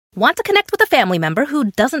Want to connect with a family member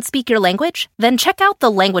who doesn't speak your language? Then check out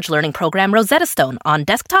the language learning program Rosetta Stone on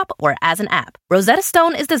desktop or as an app. Rosetta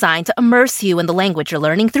Stone is designed to immerse you in the language you're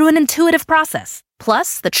learning through an intuitive process.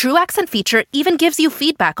 Plus, the True Accent feature even gives you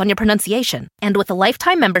feedback on your pronunciation. And with a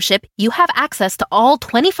lifetime membership, you have access to all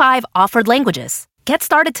 25 offered languages. Get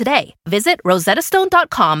started today. Visit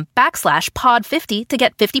rosettastone.com/pod50 to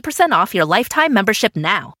get 50% off your lifetime membership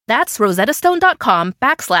now. That's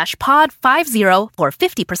rosettastone.com/pod50 for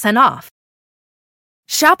 50% off.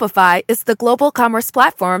 Shopify is the global commerce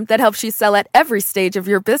platform that helps you sell at every stage of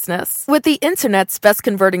your business. With the internet's best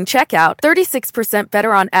converting checkout, 36%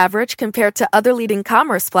 better on average compared to other leading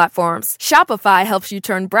commerce platforms, Shopify helps you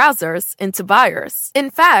turn browsers into buyers.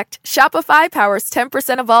 In fact, Shopify powers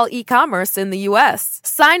 10% of all e-commerce in the U.S.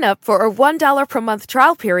 Sign up for a $1 per month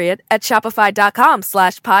trial period at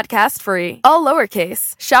shopify.com/podcastfree. All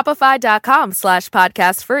lowercase,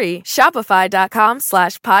 shopify.com/podcastfree,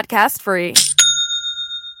 shopify.com/podcastfree.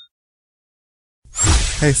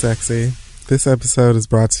 Hey sexy, this episode is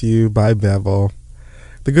brought to you by Bevel.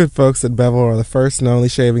 The good folks at Bevel are the first and only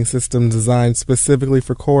shaving system designed specifically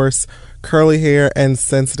for coarse, curly hair, and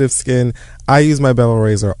sensitive skin. I use my Bevel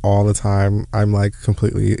razor all the time. I'm like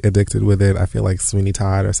completely addicted with it. I feel like Sweeney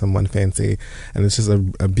Todd or someone fancy. And it's just a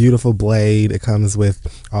beautiful blade. It comes with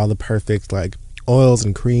all the perfect like oils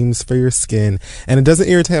and creams for your skin, and it doesn't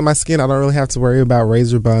irritate my skin. I don't really have to worry about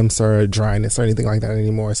razor bumps or dryness or anything like that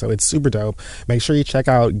anymore, so it's super dope. Make sure you check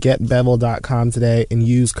out getbevel.com today and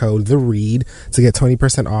use code THEREAD to get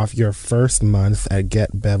 20% off your first month at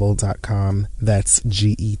getbevel.com. That's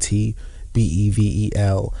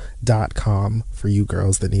GETBEVEL.com for you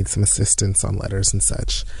girls that need some assistance on letters and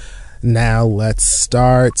such. Now let's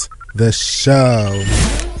start the show.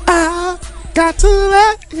 Got to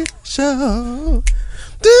let it show.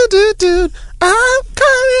 Dude, I'm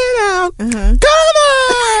coming out. Come on.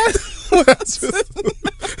 That's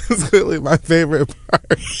really my favorite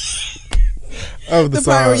part of the song. The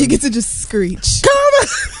part where you get to just screech. Come on.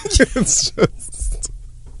 It's just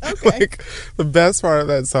like the best part of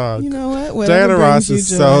that song. You know what? Diana Ross is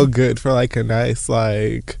so good for like a nice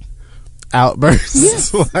like outburst.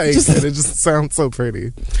 Yes. And it just sounds so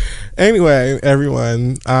pretty. Anyway,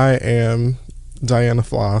 everyone, I am Diana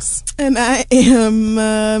Floss. And I am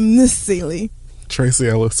Miss Seeley. Tracy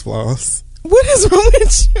Ellis Floss. What is wrong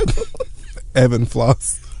with you? Evan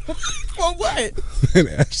Floss. For what? And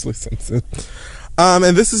Ashley Simpson.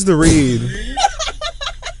 And this is The Read.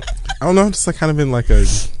 I don't know, I'm just like kind of in like a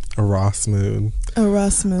Ross mood. A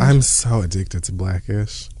Ross mood. I'm so addicted to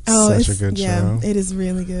Blackish. Such a good show. Yeah, it is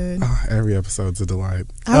really good. Oh, every episode's a delight.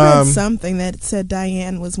 I read something that said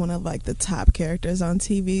Diane was one of like the top characters on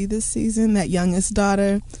TV this season. That youngest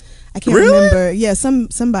daughter. I can't remember. Yeah,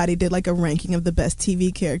 somebody did like a ranking of the best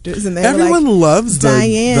TV characters, and everyone loves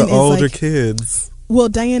the older kids. Well,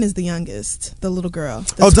 Diane is the youngest, the little girl.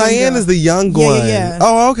 Diane is the young one. Yeah.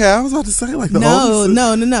 Oh, okay. I was about to say like the oldest.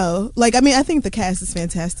 No. Like, I mean, I think the cast is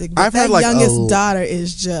fantastic. But I've heard like youngest daughter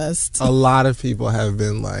is just. A lot of people have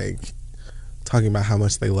been like talking about how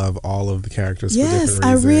much they love all of the characters. For different reasons.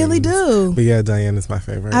 I really do. But yeah, Diane is my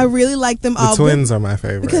favorite. I really like them all. The twins are my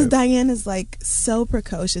favorite because Diane is like so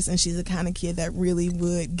precocious, and she's the kind of kid that really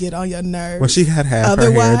would get on your nerves. Well, she had half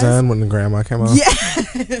her hair done when the grandma came on. Yeah,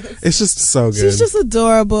 it's just so good. She's just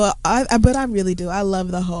adorable. But I really do. I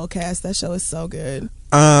love the whole cast. That show is so good.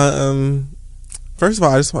 First of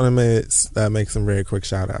all, I just want to make some very quick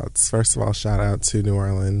shout outs. First of all, shout out to New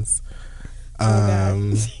Orleans.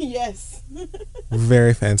 Yes.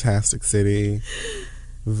 Very fantastic city.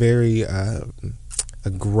 Very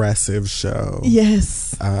aggressive show.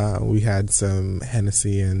 Yes. We had some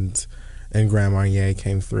Hennessy and Grand Marnier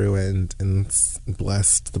came through and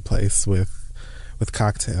blessed the place with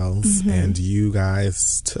cocktails, and you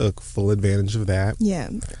guys took full advantage of that.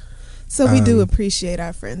 Yeah. So we do appreciate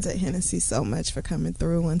our friends at Hennessy so much for coming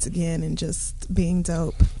through once again and just being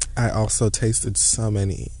dope. I also tasted so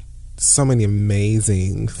many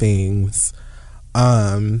amazing things.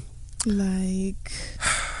 Like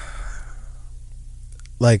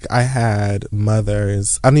I had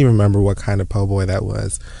Mother's. I don't even remember what kind of po' boy that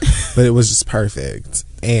was, but it was just perfect.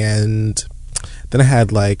 And then I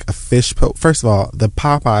had like a fish po'. First of all, the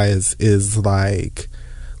Popeyes is like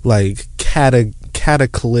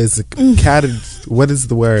cataclysmic. What is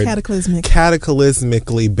the word? Cataclysmic.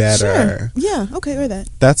 Cataclysmically better. Sure. Yeah. Okay. Or that.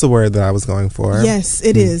 That's a word that I was going for. Yes,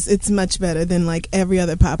 it is. It's much better than like every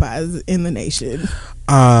other Popeyes in the nation.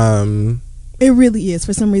 It really is.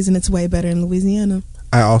 For some reason, it's way better in Louisiana.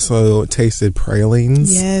 I also tasted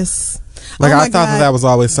pralines. Yes. Like, I thought that was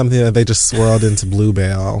always something that they just swirled into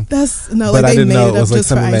Bluebell. But I didn't know it was like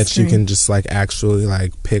something that you can just like actually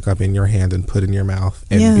like pick up in your hand and put in your mouth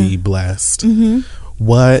and be blessed.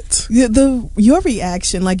 What? Your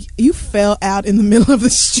reaction, like you fell out in the middle of the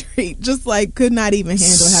street, just like could not even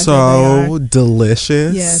handle how good they are.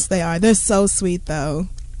 Delicious. Yes, they are. They're so sweet though.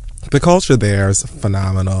 The culture there is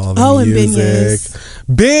phenomenal. The music.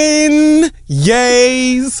 and beignets,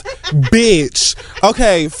 bitch.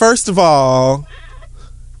 Okay, first of all,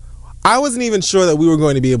 I wasn't even sure that we were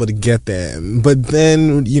going to be able to get them. But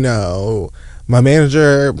then, you know, my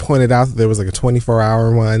manager pointed out that there was like a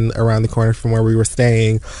 24-hour one around the corner from where we were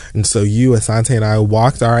staying. And so you, Asante, and I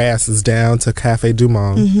walked our asses down to Cafe Du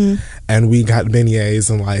Monde. And we got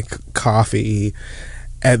beignets and like coffee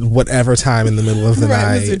at whatever time in the middle of the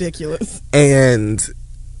night. It was ridiculous. And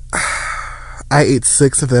I ate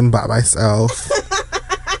 6 of them by myself.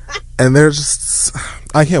 And they're just,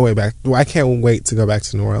 I can't wait to go back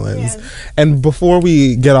to New Orleans. Yeah. And before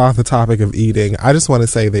we get off the topic of eating, I just want to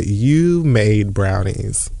say that you made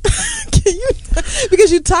brownies.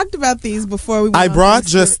 Because you talked about these before we went. I brought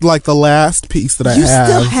just like the last piece that I have. You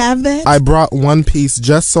still have that? I brought one piece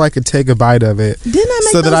just so I could take a bite of it. Didn't I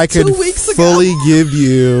make so that I could 2 weeks ago? fully give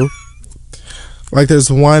you, like,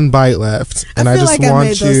 there's one bite left, and I just want I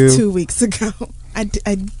made those 2 weeks ago. I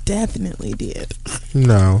definitely did.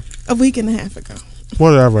 No. A week and a half ago.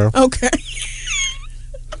 Whatever. Okay.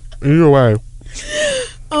 Either way.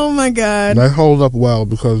 Oh my God. They hold up well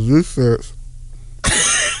because this is.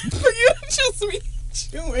 You just be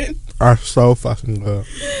chewing. Are so fucking good.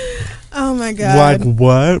 Oh my God. Like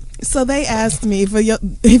what? So they asked me,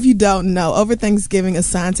 if you don't know, over Thanksgiving,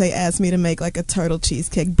 Asante asked me to make like a turtle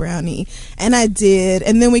cheesecake brownie. And I did.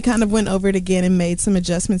 And then we kind of went over it again and made some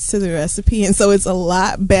adjustments to the recipe. And so it's a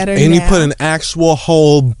lot better now. And you put an actual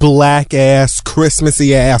whole black ass,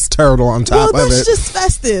 Christmassy ass turtle on top of it. Well, that's just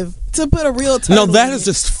festive. To put a real turtle. No, that is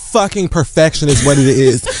just fucking perfection is what it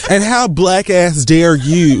is. And how black ass dare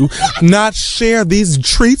you not share these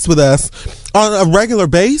treats with us on a regular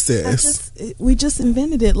basis? We just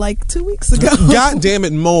invented it like 2 weeks ago. God damn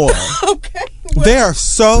it, more. Okay. Well, they are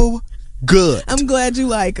so good. I'm glad you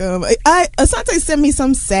like them. Asante sent me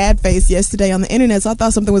some sad face yesterday on the internet, so I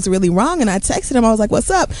thought something was really wrong, and I texted him. I was like,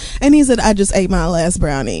 "What's up?" And he said, "I just ate my last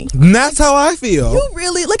brownie." And that's how I feel. You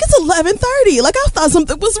really, like, it's 11:30. Like, I thought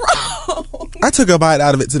something was wrong. I took a bite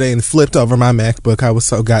out of it today and flipped over my MacBook. I was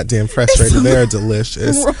so goddamn frustrated. They're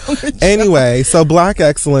delicious. Anyway, so Black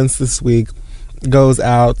Excellence this week goes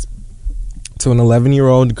out to an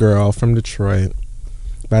 11-year-old girl from Detroit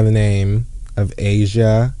by the name of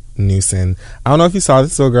Asia Newsom. I don't know if you saw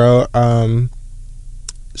this little girl.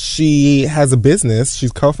 She has a business.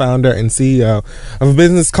 She's co-founder and CEO of a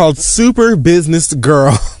business called Super Business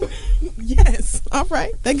Girl. Yes. All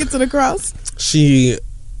right. That gets it across. She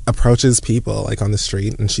approaches people like on the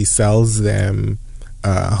street and she sells them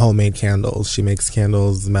homemade candles. She makes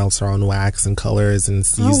candles, melts her own wax and colors, and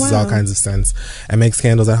uses all kinds of scents, and makes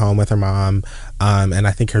candles at home with her mom. And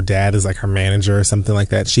I think her dad is like her manager or something like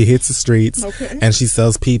that. She hits the streets and she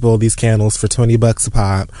sells people these candles for $20 a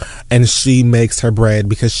pop, and she makes her bread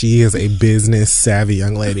because she is a business savvy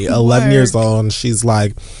young lady, 11 years old, and she's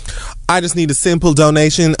like, I just need a simple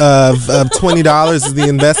donation of $20 is the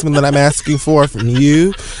investment that I'm asking for from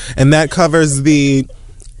you, and that covers the.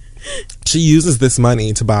 She uses this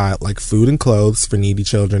money to buy like food and clothes for needy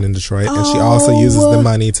children in Detroit, and she also uses the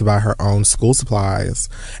money to buy her own school supplies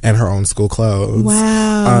and her own school clothes.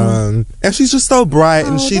 Wow. And she's just so bright,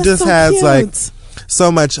 and she just has cute. Like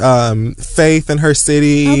so much faith in her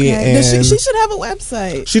city. Okay. And she should have a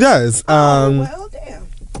website. She does. Well, damn.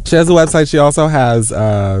 She has a website. She also has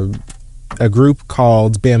a group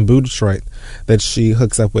called Bamboo Detroit that she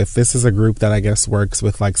hooks up with. This is a group that I guess works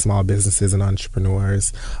with like small businesses and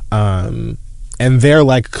entrepreneurs. And they're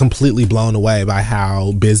like completely blown away by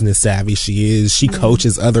how business savvy she is. She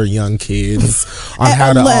coaches other young kids on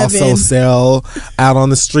how 11. To also sell out on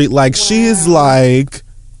the street. Like she is like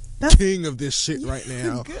king of this shit right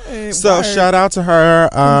now. Good so work. Shout out to her.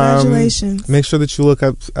 Congratulations. Make sure that you look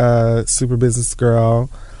up Super Business Girl.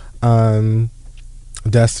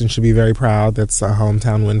 Dustin should be very proud. That's a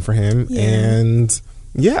hometown win for him. Yeah. And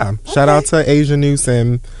shout out to Asia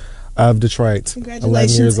Newsom of Detroit.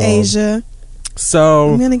 Congratulations, 11 years old. Asia.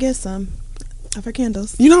 So I'm gonna get some of her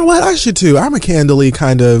candles. You know what? I should too. I'm a candly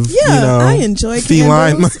kind of I enjoy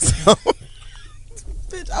feline candles myself.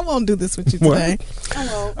 Bitch, I won't do this with you today. I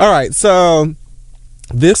won't. All right, so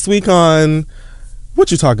this week on What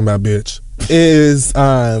You Talking About, Bitch is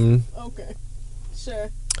okay, sure.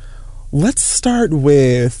 Let's start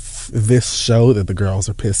with this show that the girls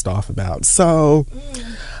are pissed off about. So,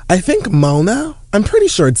 I think Mona, I'm pretty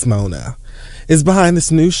sure it's Mona, is behind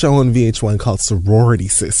this new show on VH1 called Sorority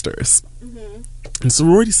Sisters. And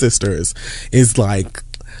Sorority Sisters is like,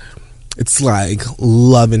 it's like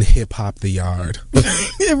Love and Hip Hop the Yard.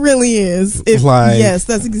 It really is. Yes,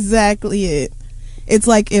 that's exactly it. It's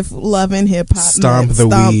like if Love and Hip Hop Stomp the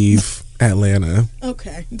Weave Atlanta.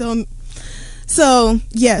 Okay, So,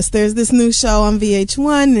 yes, there's this new show on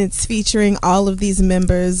VH1, and it's featuring all of these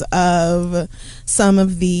members of some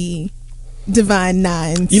of the Divine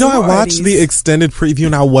Nine. You know, I watched the extended preview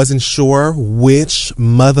and I wasn't sure which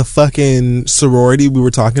motherfucking sorority we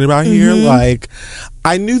were talking about here. Like,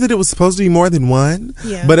 I knew that it was supposed to be more than one,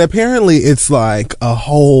 but apparently it's like a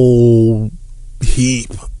whole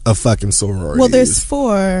heap of fucking sororities. Well, there's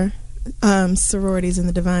 4 sororities in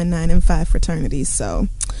the Divine Nine and 5 fraternities, so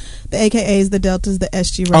the AKAs, the Deltas, the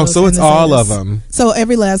SG Rose. Oh, so it's all of them. So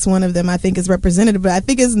every last one of them, I think, is representative, but I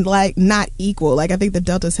think it's like not equal. Like, I think the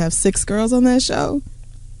Deltas have 6 girls on that show.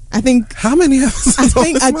 I think. How many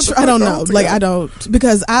episodes? I don't know. Like, I don't,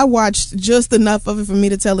 because I watched just enough of it for me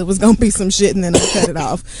to tell it was gonna be some shit, and then I cut it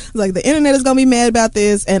off. Like, the internet is gonna be mad about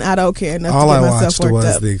this, and I don't care enough to get myself worked up. All I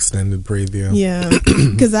watched was the extended preview. Yeah,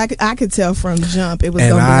 because I could tell from jump it was.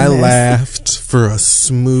 And gonna be I laughed for a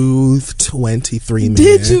smooth 23 minutes.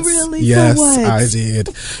 Did you really? Yes, for what? I did.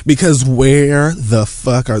 Because where the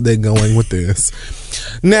fuck are they going with this?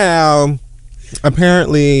 Now,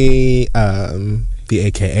 apparently, the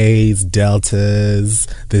AKAs, Deltas,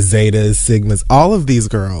 the Zetas, Sigmas, all of these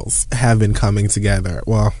girls have been coming together.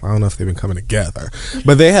 Well, I don't know if they've been coming together,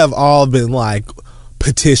 but they have all been like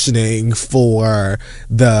petitioning for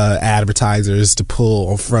the advertisers to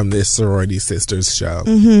pull from this Sorority Sisters show.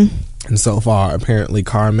 And so far, apparently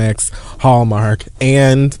Carmex, Hallmark,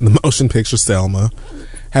 and the motion picture Selma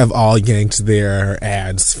have all yanked their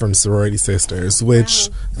ads from Sorority Sisters, which,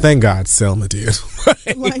 thank God, Selma did.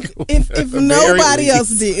 Like, if nobody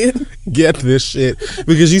else did. Get this shit.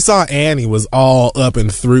 Because you saw Annie was all up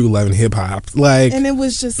and through Love and Hip Hop. Like, and it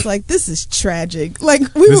was just like, this is tragic. Like,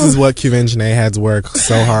 this is what Qvenjanae had to work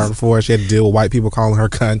so hard for. She had to deal with white people calling her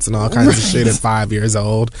cunts and all kinds of shit at 5 years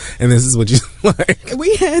old. And this is what you like.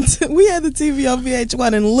 We had the TV on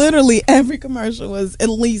VH1, and literally every commercial was at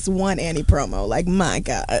least one Annie promo. Like, my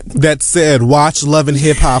God. That said, watch Love and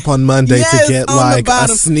Hip Hop on Monday to get like a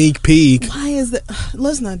sneak peek. Why is that?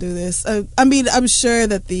 Let's not do this. I mean, I'm sure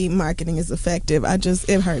that the marketing is effective.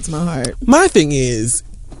 It hurts my heart. My thing is,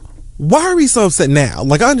 why are we so upset now?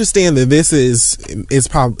 Like, I understand that this is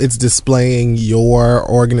displaying your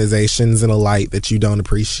organizations in a light that you don't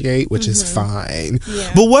appreciate, which is fine.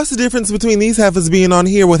 Yeah. But what's the difference between these heifers being on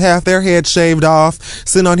here with half their head shaved off,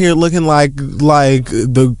 sitting on here looking like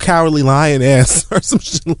the Cowardly Lioness or some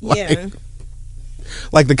shit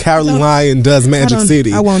like the Cowardly Lion does Magic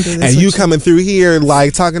City. I won't do this. And you coming through here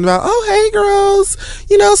like talking about, oh, hey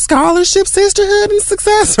girls, scholarship, sisterhood, and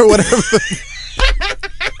success or whatever.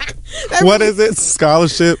 What is it?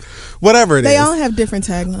 Scholarship, whatever it is. They all have different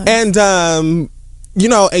taglines. And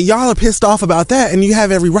and y'all are pissed off about that, and you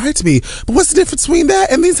have every right to be. But what's the difference between that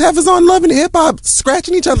and these heifers on Love and Hip Hop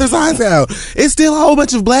scratching each other's eyes out? It's still a whole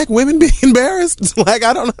bunch of black women being embarrassed. Like,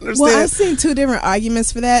 I don't understand. Well, I've seen 2 different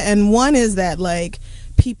arguments for that, and one is that, like,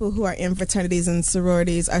 people who are in fraternities and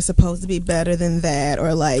sororities are supposed to be better than that,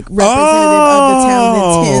 or like representative of the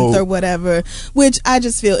talented 10th or whatever, which I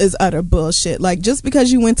just feel is utter bullshit. Like, just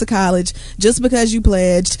because you went to college, just because you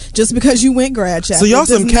pledged, just because you went grad chapter, so y'all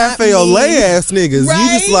some cafe olay ass niggas,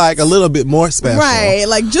 right? You just like a little bit more special, right?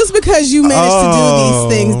 Like, just because you managed to do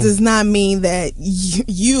these things does not mean that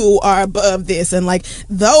you are above this. And like,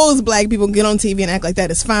 those black people get on TV and act like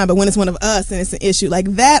that is fine, but when it's one of us and it's an issue like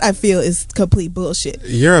that, I feel is complete bullshit.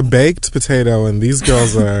 You're a baked potato, and these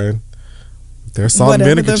girls are. They're salt and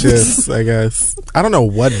vinegar chips, I guess. I don't know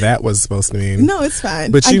what that was supposed to mean. No, it's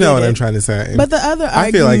fine. But you know what I'm trying to say. But the other argument,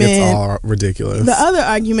 I feel like it's all ridiculous. The other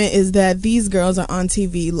argument is that these girls are on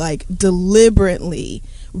TV, like, deliberately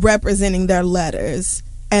representing their letters,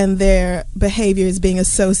 and their behavior is being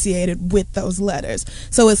associated with those letters.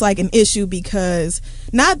 So it's like an issue because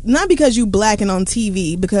not because you black and on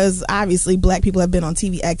TV, because obviously black people have been on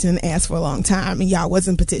TV acting an ass for a long time and y'all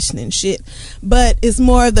wasn't petitioning shit. But it's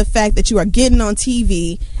more of the fact that you are getting on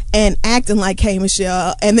TV and acting like K.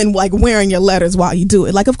 Michelle, and then like wearing your letters while you do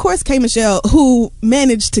it. Like, of course, K. Michelle, who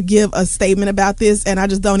managed to give a statement about this, and I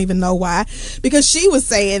just don't even know why, because she was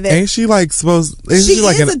saying that. Ain't she like supposed? Isn't she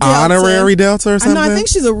like an honorary Delta or something? I know, I think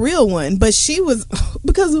she's a real one, but she was,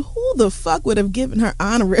 because who the fuck would have given her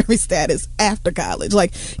honorary status after college?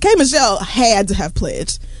 Like, K. Michelle had to have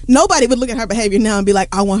pledged. Nobody would look at her behavior now and be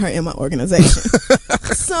like, I want her in my organization.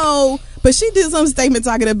 So, But she did some statement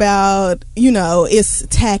talking about, it's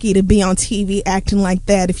tacky to be on TV acting like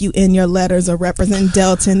that if you in your letters or represent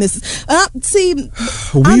Delta. And this,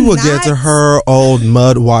 we will get to her old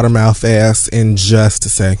mud watermouth ass in just a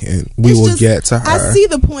second. We will get to her. I see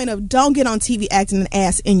the point of don't get on TV acting an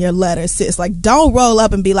ass in your letters, sis. Like, don't roll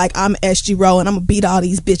up and be like, I'm SG Roll and I'm gonna beat all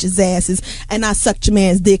these bitches' asses and I sucked your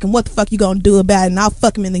man's dick and what the fuck you gonna do about it and I'll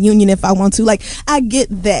fuck him in the union if I want to. Like, I get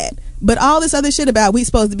that. But all this other shit about we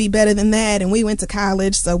supposed to be better than that and we went to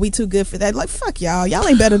college so we too good for that. Like, fuck y'all. Y'all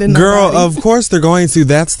ain't better than girl, nobody. of course they're going to.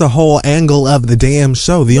 That's the whole angle of the damn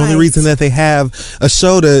show. The only reason that they have a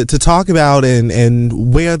show to talk about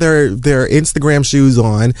and wear their Instagram shoes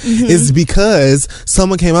on is because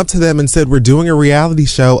someone came up to them and said, we're doing a reality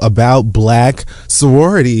show about black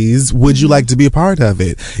sororities. Would you like to be a part of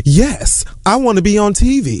it? Yes, I want to be on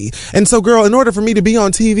TV. And so, girl, in order for me to be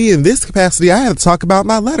on TV in this capacity, I have to talk about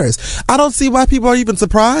my letters. I don't see why people are even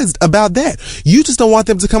surprised about that. You just don't want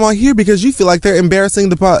them to come on here because you feel like they're embarrassing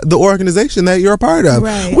the organization that you're a part of,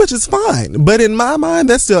 which is fine. But in my mind,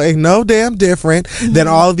 that still ain't no damn different than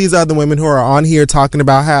all of these other women who are on here talking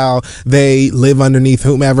about how they live underneath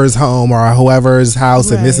whomever's home or whoever's house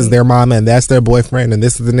and this is their mama and that's their boyfriend and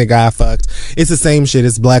this is the nigga I fucked. It's the same shit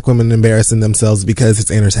as black women embarrassing themselves because it's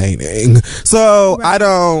entertaining. So I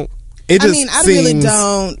don't...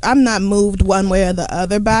 I'm not moved one way or the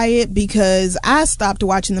other by it because I stopped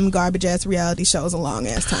watching them garbage ass reality shows a long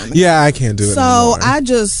ass time ago. Yeah, I can't do it anymore.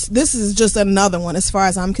 This is just another one as far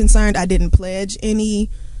as I'm concerned. I didn't pledge any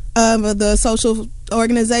of the social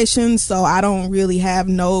organizations, so I don't really have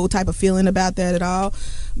no type of feeling about that at all.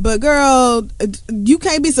 But girl, you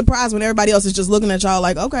can't be surprised when everybody else is just looking at y'all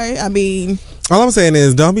like, okay, I mean... All I'm saying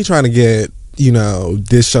is don't be trying to get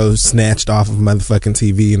this show snatched off of motherfucking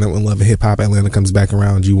TV and then when Love and Hip Hop Atlanta comes back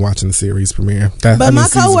around, you watching the series premiere. My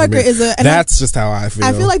coworker is that's just how I feel.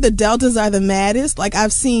 I feel like the Deltas are the maddest. Like,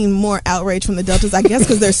 I've seen more outrage from the Deltas, I guess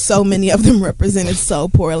because there's so many of them represented so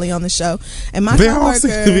poorly on the show. And my coworker,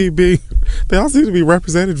 they all seem to be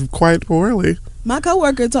represented quite poorly. My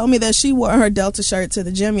coworker told me that she wore her Delta shirt to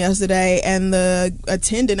the gym yesterday and the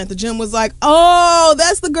attendant at the gym was like, oh,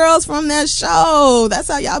 that's the girls from that show. That's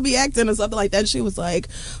how y'all be acting or something like that. She was like,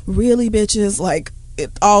 really, bitches? Like,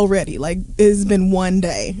 it's been one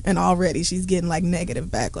day and already she's getting like negative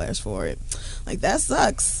backlash for it. Like, that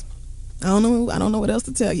sucks. I don't know what else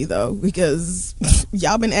to tell you though, because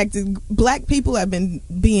y'all been acting, black people have been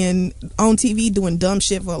being on TV doing dumb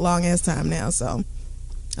shit for a long ass time now, so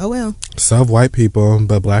oh well. So have white people,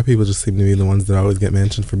 but black people just seem to be the ones that always get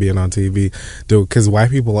mentioned for being on TV. Dude, because white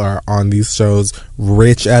people are on these shows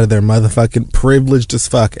rich out of their motherfucking privileged as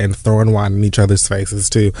fuck and throwing wine in each other's faces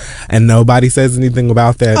too. And nobody says anything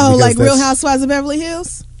about that. Oh, like Real Housewives of Beverly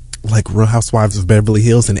Hills? Like Real Housewives of Beverly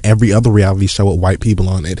Hills and every other reality show with white people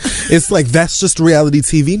on it. It's like, that's just reality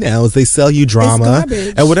TV now, is they sell you drama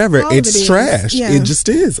and whatever. It's trash. Yeah. It just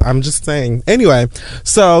is. I'm just saying. Anyway,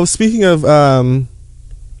 so speaking of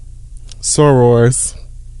sorors,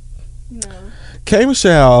 K.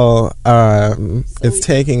 Michelle is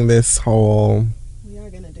taking this whole, we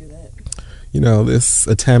are gonna do that, this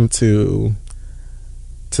attempt to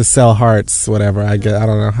sell hearts, whatever. I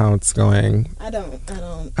don't know how it's going.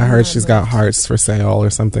 I heard she's got hearts for sale or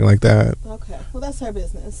something like that. Okay, well, that's her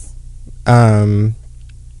business. Apparently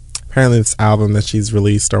this album that she's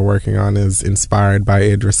released or working on is inspired by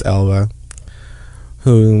Idris Elba,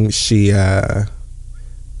 whom she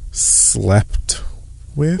slept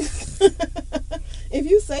with. If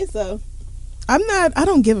you say so. I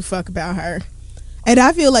don't give a fuck about her. And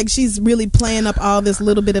I feel like she's really playing up all this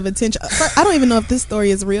little bit of attention. I don't even know if this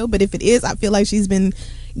story is real, but if it is, I feel like she's been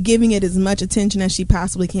giving it as much attention as she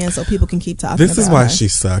possibly can so people can keep talking about her. This is why she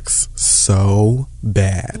sucks so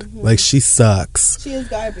bad. Like, she sucks. She is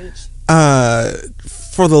garbage.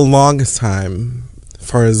 For the longest time,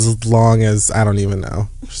 for as long as, I don't even know,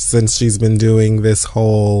 since she's been doing this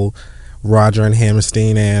whole Roger and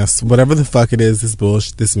Hammerstein ass, whatever the fuck it is, this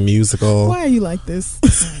bullshit, this musical. Why are you like this?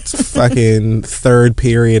 Fucking third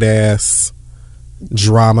period ass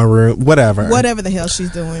drama room, whatever the hell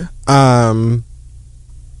she's doing.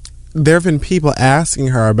 There have been people asking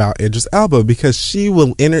her about Idris Elba because she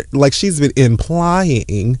will she's been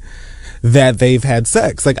implying that they've had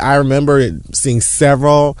sex. Like, I remember seeing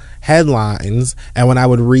several headlines, and when I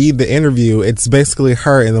would read the interview, it's basically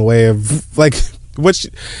her in the way of like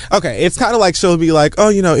it's kind of like she'll be like,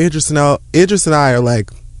 oh, Idris and I are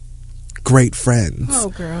like great friends. Oh,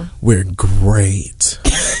 girl, we're great.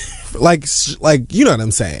 like you know what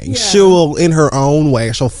I'm saying. Yeah. She'll, in her own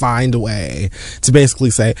way, she'll find a way to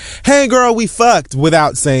basically say, hey girl, we fucked,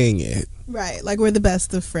 without saying it. Right, like we're the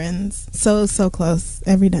best of friends. So close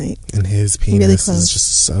every night. And his penis really is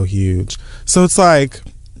just so huge. So it's like,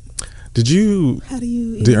 are you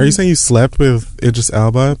saying you slept with Idris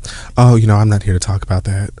Elba? Oh, I'm not here to talk about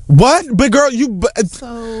that. What? But girl,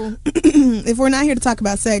 So, if we're not here to talk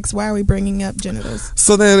about sex, why are we bringing up genitals?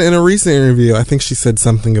 So then in a recent interview, I think she said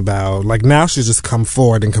something about, like, now she's just come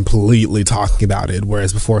forward and completely talking about it,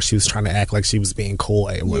 whereas before she was trying to act like she was being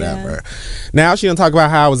coy or whatever. Yeah. Now she don't talk about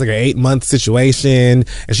how it was like an 8-month situation,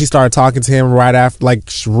 and she started talking to him right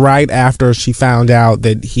after she found out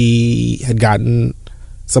that he had gotten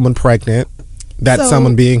someone pregnant,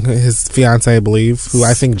 someone being his fiance, I believe, who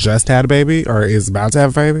I think just had a baby or is about to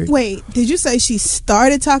have a baby. Wait, did you say she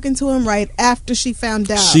started talking to him right after she found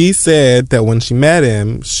out? She said that when she met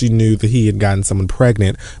him, she knew that he had gotten someone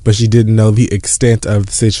pregnant, but she didn't know the extent of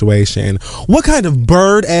the situation. What kind of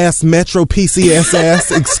bird-ass Metro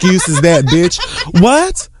PCS excuse is that, bitch?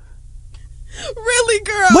 What? Really,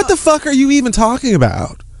 girl? What the fuck are you even talking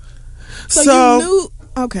about? So you knew...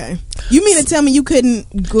 Okay. You mean to tell me you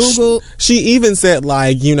couldn't Google? She even said,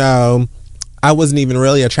 like, I wasn't even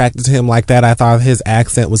really attracted to him like that. I thought his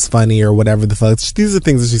accent was funny or whatever the fuck. These are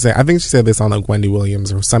things that she said. I think she said this on like Wendy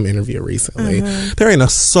Williams or some interview recently. There ain't a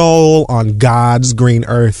soul on God's green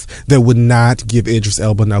earth that would not give Idris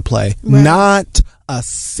Elba no play. Right. Not a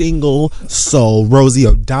single soul. Rosie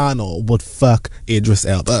O'Donnell would fuck Idris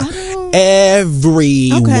Elba.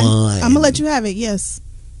 Everyone. Okay. I'm going to let you have it. Yes.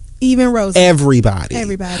 Even Rose. Everybody.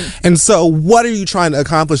 And so what are you trying to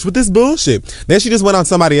accomplish with this bullshit? Then she just went on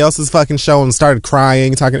somebody else's fucking show and started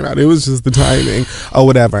crying, talking about it was just the timing or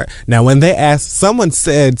whatever. Now, when they asked, someone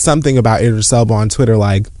said something about Idris Elba on Twitter,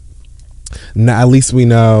 like, at least we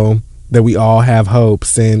know that we all have hope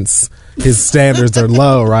since his standards are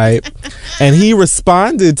low, right? And he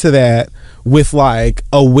responded to that with like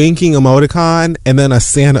a winking emoticon and then a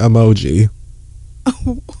Santa emoji.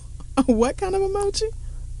 What kind of emoji?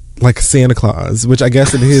 Like Santa Claus, which I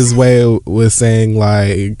guess in his way was saying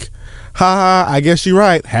like, haha, I guess you're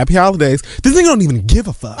right, happy holidays. This nigga don't even give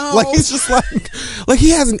a fuck. Like, he's just like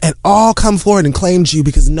he hasn't at all come forward and claimed you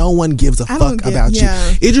because no one gives a fuck about you.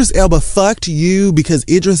 Idris Elba fucked you because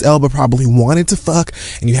Idris Elba probably wanted to fuck,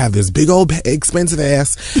 and you have this big old expensive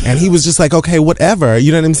ass, and he was just like, okay, whatever,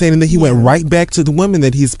 you know what I'm saying? And then he went right back to the woman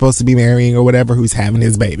that he's supposed to be marrying or whatever, who's having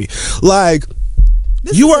his baby. Like,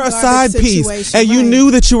 you were a side piece, and you knew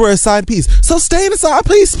that you were a side piece. So stay in a side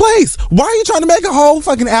piece place. Why are you trying to make a whole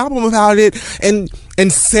fucking album about it and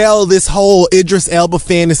sell this whole Idris Elba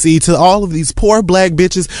fantasy to all of these poor black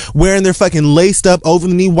bitches wearing their fucking laced up over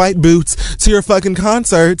the knee white boots to your fucking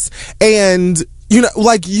concerts? And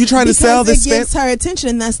like, you trying to sell this. It gets her attention,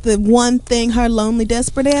 and that's the one thing her lonely,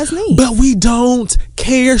 desperate ass needs. But we don't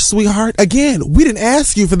care, sweetheart. Again, we didn't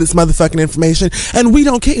ask you for this motherfucking information, and we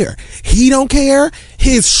don't care. He don't care.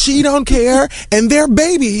 She don't care. And their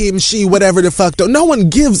baby, him, she, whatever the fuck. No one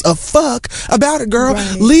gives a fuck about it, girl.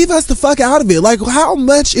 Right. Leave us the fuck out of it. Like, how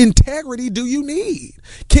much integrity do you need?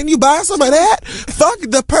 Can you buy some of that? Fuck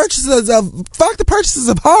the purchases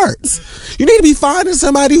of hearts. You need to be finding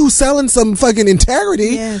somebody who's selling some fucking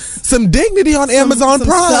integrity, some dignity on Amazon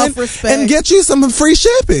Prime, and get you some free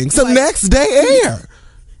shipping, some next day air.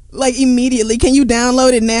 Like, immediately. Can you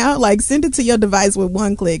download it now? Like, send it to your device with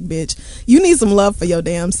one click, bitch. You need some love for your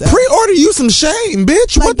damn self. Pre-order you some shame,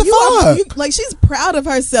 bitch. Like, what the fuck? Like, she's proud of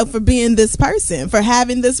herself for being this person, for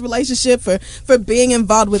having this relationship, for being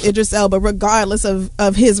involved with Idris Elba, regardless of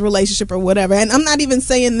his relationship or whatever. And I'm not even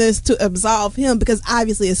saying this to absolve him, because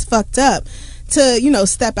obviously it's fucked up to,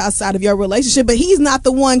 step outside of your relationship, but he's not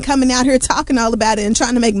the one coming out here talking all about it and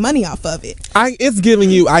trying to make money off of it. It's giving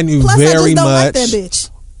you, I knew Plus, very I just don't much. like that bitch.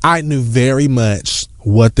 I knew very much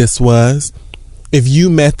what this was. If you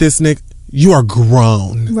met this nigga, you are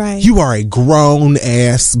grown. Right. You are a grown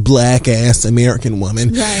ass, black ass American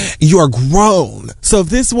woman. Right. You are grown. So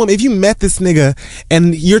if you met this nigga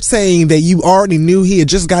and you're saying that you already knew he had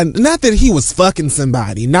just gotten, not that he was fucking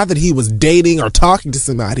somebody, not that he was dating or talking to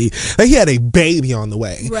somebody, that he had a baby on the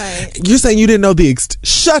way. Right. You're saying you didn't know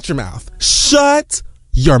shut your mouth. Shut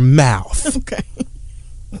your mouth. Okay.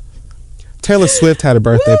 Taylor Swift had a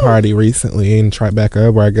birthday party recently in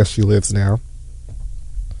Tribeca, where I guess she lives now.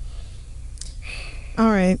 All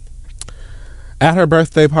right. At her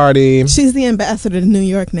birthday party, she's the ambassador to New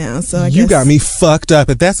York now, so I guess you got me fucked up.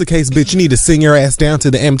 If that's the case, bitch, you need to sing your ass down to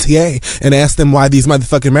the MTA and ask them why these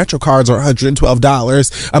motherfucking Metro cards are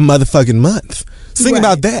 $112 a motherfucking month. Sing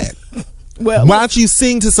about that. Well, why don't you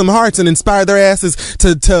sing to some hearts and inspire their asses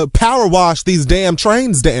to power wash these damn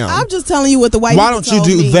trains down? I'm just telling you what the white Why don't you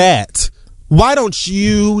do that? Why don't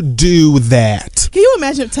you do that? Can you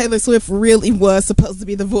imagine if Taylor Swift really was supposed to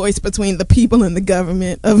be the voice between the people and the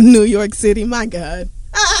government of New York City? My God.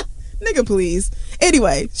 Nigga, please.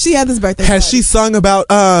 Anyway, she had this birthday party. Has she sung about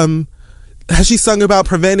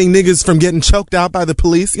preventing niggas from getting choked out by the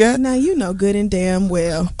police yet? Now you know good and damn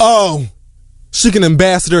well. Oh, she can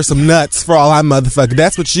ambassador some nuts for all I motherfucker.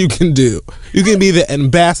 That's what you can do. You can be the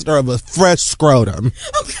ambassador of a fresh scrotum.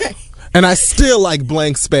 Okay. And I still like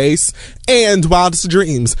Blank Space and Wildest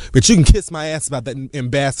Dreams, but you can kiss my ass about that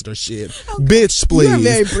ambassador shit. Okay. Bitch,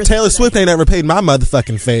 please. Taylor Swift ain't ever paid my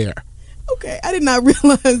motherfucking fare. Okay, I did not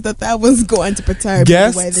realize that was going to perturb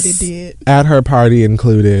the way that it did. At her party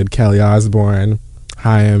included Kelly Osbourne,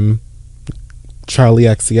 Haim, Charlie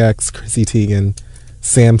XCX, Chrissy Teigen,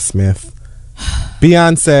 Sam Smith,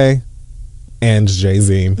 Beyonce, and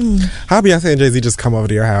Jay-Z. How Beyonce and Jay-Z just come over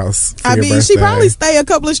to your house for your birthday? She probably stay a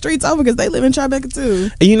couple of streets over because they live in Tribeca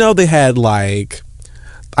too. And you know they had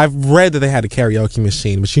I've read that they had a karaoke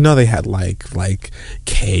machine, but you know they had like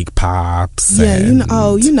cake pops. Yeah,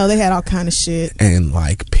 you know they had all kind of shit. And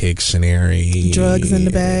like Pictionary. Drugs in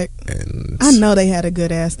the back. And I know they had a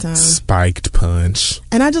good ass time. Spiked Punch.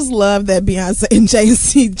 And I just love that Beyonce and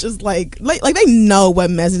Jay-Z just like they know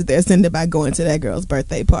what message they're sending by going to that girl's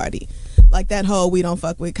birthday party. Like that whole "we don't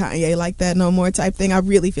fuck with Kanye like that no more" type thing. I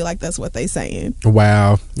really feel like that's what they saying.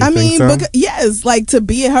 Wow. I mean, so? Yes, like to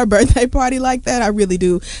be at her birthday party like that, I really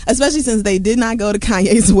do. Especially since they did not go to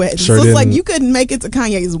Kanye's wedding. Sure so it's didn't. like you couldn't make it to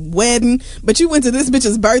Kanye's wedding, but you went to this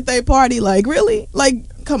bitch's birthday party. Like, really? Like,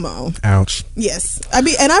 come on. Ouch. Yes. I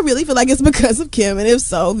mean, and I really feel like it's because of Kim, and if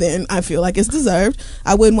so, then I feel like it's deserved.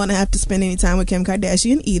 I wouldn't want to have to spend any time with Kim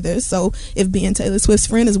Kardashian either. So if being Taylor Swift's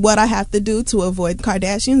friend is what I have to do to avoid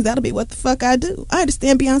Kardashians, that'll be what the fuck I do. I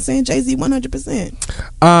understand Beyonce and Jay-Z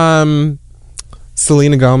 100%.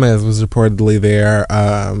 Selena Gomez was reportedly there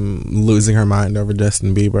losing her mind over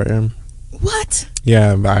Justin Bieber. What?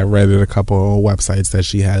 Yeah, I read at a couple of websites that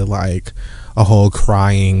she had like a whole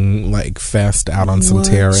crying like fest out on some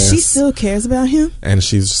terrace. She still cares about him? And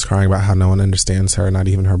she's just crying about how no one understands her, not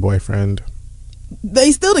even her boyfriend.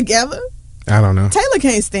 They still together? I don't know. Taylor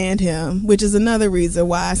can't stand him, which is another reason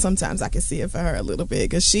why sometimes I can see it for her a little bit,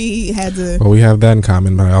 because she had to. Well, we have that in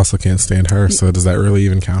common, but I also can't stand her, so does that really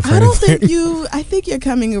even count for anything? I think you're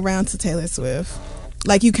coming around to Taylor Swift.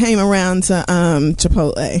 Like you came around to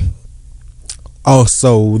Chipotle. Oh,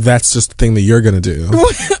 so that's just the thing that you're gonna do.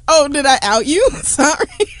 Oh, did I out you? Sorry.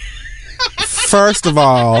 First of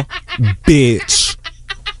all, bitch.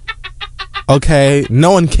 Okay,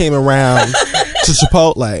 no one came around to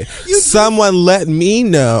Chipotle. Someone let me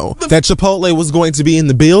know that Chipotle was going to be in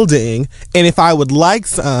the building, and if I would like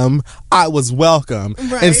some, I was welcome.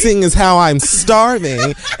 Right. And seeing as how I'm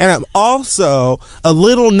starving and I'm also a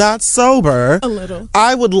little not sober,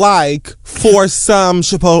 I would like for some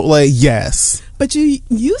Chipotle, yes. But you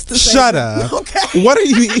used to say shut up. Okay. What are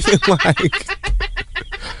you even like?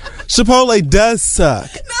 Chipotle does suck.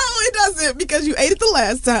 No, it doesn't, because you ate it the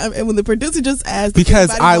last time, and when the producer just asked, because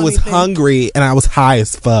I was hungry and I was high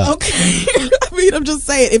as fuck. Okay. I mean, I'm just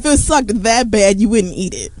saying, if it sucked that bad, you wouldn't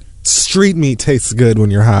eat it. Street meat tastes good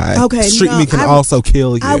when you're high. Okay, street meat can also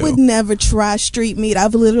kill you. I would never try street meat.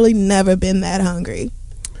 I've literally never been that hungry.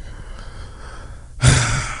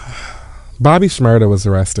 Bobby Shmurda was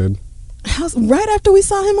arrested. Right after we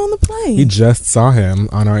saw him on the plane. We just saw him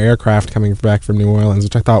on our aircraft coming back from New Orleans,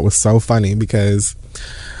 which I thought was so funny because,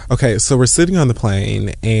 okay, so we're sitting on the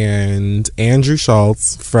plane and Andrew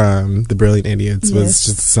Schultz from the Brilliant Idiots was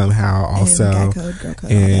just somehow also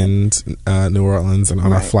in New Orleans and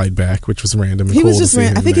on our flight back, which was random and he cool was just to see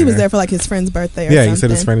him I think there. he was there for like his friend's birthday or something. Yeah, he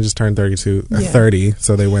said his friend just turned 30,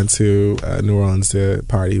 so they went to New Orleans to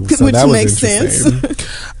party. So which that was makes interesting. sense.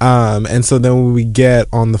 And so then when we get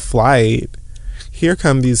on the flight, here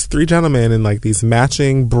come these three gentlemen in like these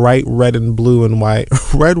matching bright red,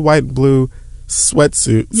 white, blue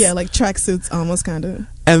sweatsuits. Yeah, like tracksuits almost kind of.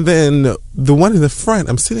 And then the one in the front,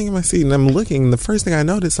 I'm sitting in my seat and I'm looking, and the first thing I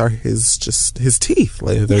notice are his teeth.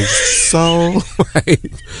 Like they're just so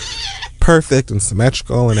like perfect and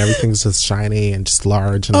symmetrical, and everything's just shiny and just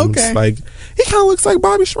large. And I'm just like, he kind of looks like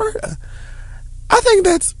Bobby Shmurda. I think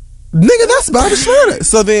that's Bobby Shmurda.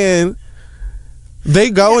 So then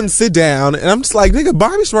they go and sit down, and I'm just like, nigga,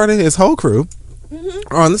 Bobby Shmurda and his whole crew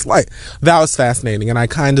are on this flight. That was fascinating, and I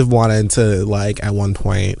kind of wanted to, like, at one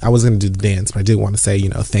point, I was going to do the dance, but I did want to say,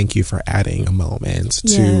 thank you for adding a moment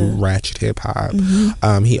to Ratchet Hip Hop.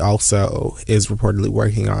 He also is reportedly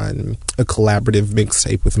working on a collaborative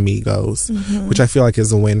mixtape with Migos, which I feel like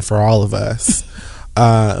is a win for all of us.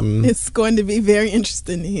 It's going to be very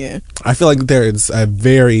interesting to hear. I feel like there's a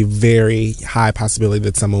very, very high possibility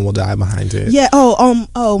that someone will die behind it. Yeah.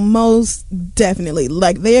 Oh, most definitely.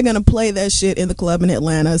 Like, they're gonna play that shit in the club in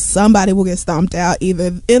Atlanta. Somebody will get stomped out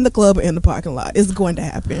either in the club or in the parking lot. It's going to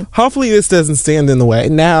happen. Hopefully this doesn't stand in the way.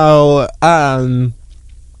 Now,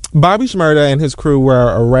 Bobby Shmurda and his crew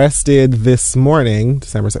were arrested this morning,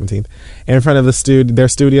 December 17th, in front of their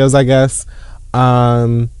studios, I guess.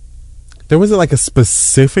 There wasn't like a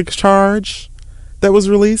specific charge that was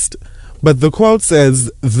released, but the quote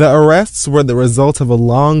says, "The arrests were the result of a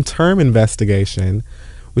long-term investigation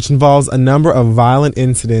which involves a number of violent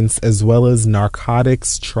incidents as well as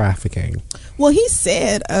narcotics trafficking." Well, he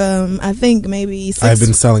said, I think maybe I've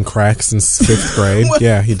been selling crack since 5th grade. Well,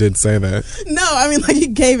 yeah, he did say that. No, I mean, like, he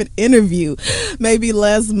gave an interview maybe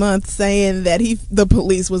last month saying that the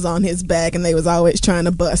police was on his back and they was always trying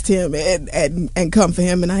to bust him and come for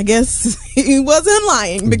him. And I guess he wasn't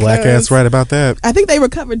lying, because Black ass right about that. I think they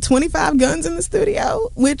recovered 25 guns in the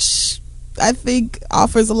studio, which I think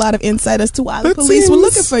offers a lot of insight as to why the police were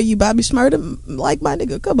looking for you, Bobby Shmurda. Like, my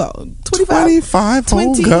nigga, come on. 25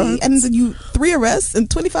 whole guns. And you 3 arrests and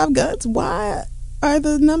 25 guns. Why are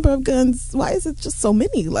the number of guns, why is it just so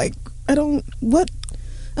many? Like,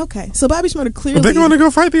 okay, so Bobby Shmurda clearly... Are they going to go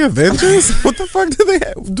fight the Avengers? What the fuck do they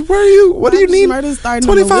have? What do you need 25 guns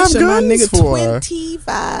my nigga, for?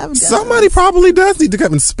 25 guns. Somebody probably does need to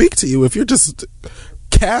come and speak to you if you're just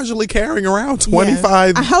casually carrying around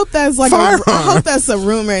 25 I hope that's like firearms. I hope that's a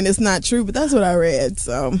rumor and it's not true, but that's what I read.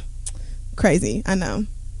 So crazy, I know.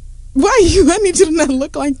 Why I need you to not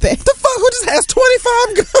look like that. The fuck? Who just has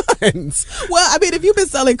 25 guns? Well, I mean, if you've been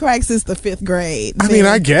selling crack since the 5th grade, I mean,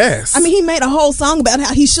 I guess. I mean, he made a whole song about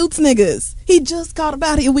how he shoots niggas. He just called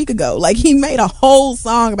about it a week ago. Like, he made a whole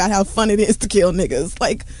song about how fun it is to kill niggas.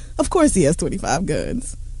 Like, of course he has 25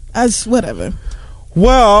 guns. Whatever.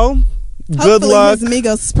 Well, good luck. Hopefully his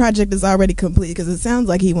Migos project is already complete, because it sounds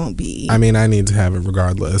like he won't be. I mean, I need to have it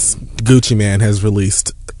regardless. Gucci Mane has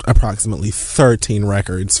released approximately 13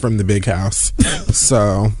 records from the big house,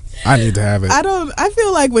 so I need to have it. I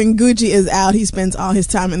feel like when Gucci is out, he spends all his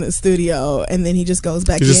time in the studio and then he just goes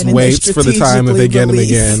back in. He just and waits for the time that they get him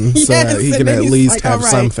again, so yes, that he can at least have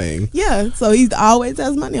something. Yeah, so he always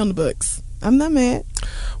has money on the books. I'm not mad.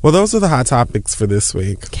 Well, those are the hot topics for this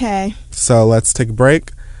week. Okay. So let's take a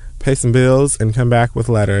break, pay some bills, and come back with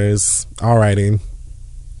letters. Alrighty.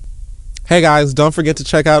 Hey guys, don't forget to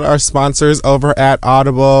check out our sponsors over at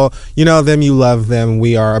Audible. You know them, you love them,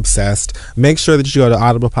 we are obsessed. Make sure that you go to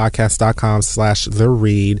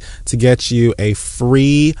audiblepodcast.com/theread to get you a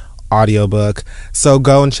free audiobook. So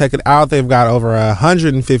go and check it out. They've got over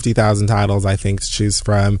 150,000 titles, I think, to choose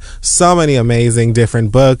from. So many amazing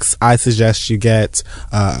different books. I suggest you get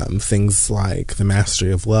things like The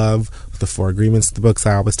Mastery of Love, The 4 Agreements, the books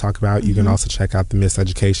I always talk about. You can also check out The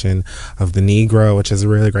Miseducation of the Negro, which is a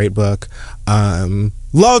really great book.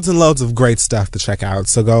 Loads and loads of great stuff to check out.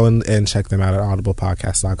 So go and check them out at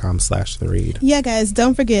audiblepodcast.com/theread. Yeah, guys,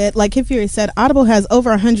 don't forget, like Kid Fury said, Audible has over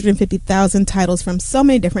 150,000 titles from so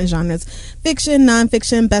many different genres. Fiction,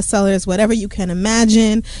 nonfiction, bestsellers, whatever you can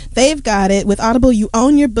imagine. They've got it. With Audible, you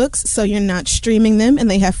own your books, so you're not streaming them,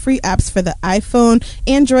 and they have free apps for the iPhone,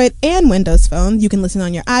 Android, and Windows Phone. You can listen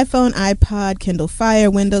on your iPhone, iPod, Kindle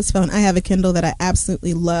Fire, Windows Phone. I have a Kindle that I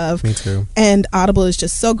absolutely love. Me too. And Audible is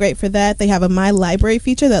just so great for that. They have a My Library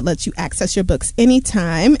feature that lets you access your books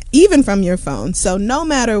anytime, even from your phone. So no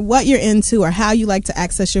matter what you're into or how you like to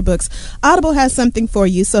access your books, Audible has something for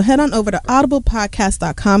you. So head on over to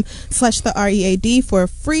audiblepodcast.com/theread for a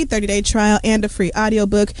free 30-day trial and a free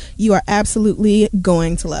audiobook. You are absolutely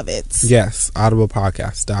going to love it. Yes,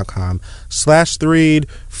 audiblepodcast.com/theread.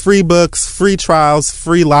 Free books, free trials,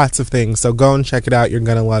 free lots of things. So go and check it out. You're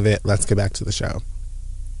going to love it. Let's get back to the show.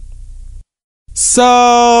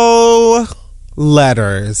 So,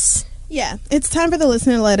 letters. Yeah, it's time for the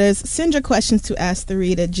listener letters. Send your questions to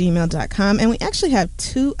asktheread@gmail.com. And we actually have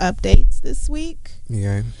 2 updates this week.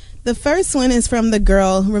 Yeah. The first one is from the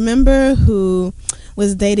girl, remember, who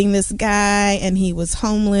was dating this guy and he was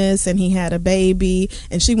homeless and he had a baby,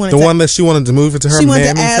 and she wanted one that she wanted to move into her She wanted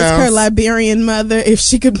mammy's to ask house? her Liberian mother if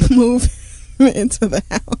she could move him into the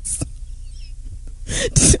house.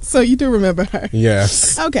 So you do remember her?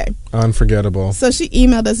 Yes. Okay. Unforgettable. So she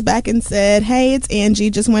emailed us back and said, "Hey, it's Angie.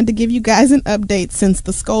 Just wanted to give you guys an update since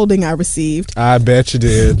the scolding I received. I bet you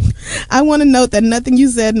did. I want to note that nothing you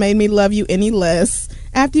said made me love you any less.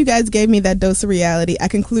 After you guys gave me that dose of reality, I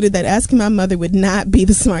concluded that asking my mother would not be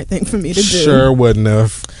the smart thing for me to do. Sure wouldn't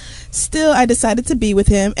have. Still, I decided to be with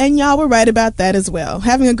him, and y'all were right about that as well.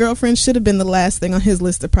 Having a girlfriend should have been the last thing on his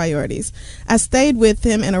list of priorities. I stayed with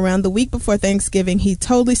him, and around the week before Thanksgiving, he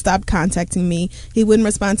totally stopped contacting me. He wouldn't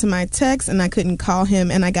respond to my texts, and I couldn't call him,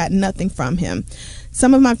 and I got nothing from him.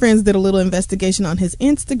 Some of my friends did a little investigation on his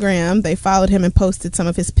Instagram. They followed him and posted some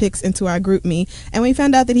of his pics into our group me, and we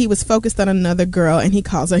found out that he was focused on another girl, and he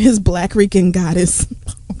calls her his Black Rican goddess.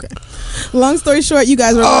 Okay. Long story short, you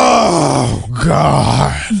guys were oh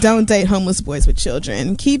God, don't date homeless boys with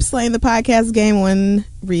children. Keep slaying the podcast game one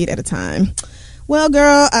read at a time. Well,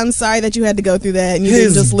 girl, I'm sorry that you had to go through that and you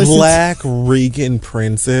didn't just listen. Black Rican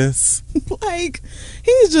princess. Like,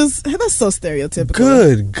 he's just, that's so stereotypical.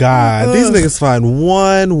 Good God. Ugh. These niggas find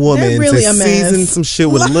one woman really to a mess. season some shit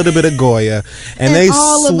with a little bit of Goya, and they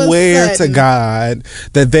all of a swear to sudden- God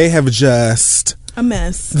that they have just a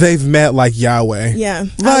mess. They've met like Yahweh. Yeah.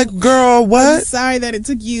 Like, girl, what? I'm sorry that it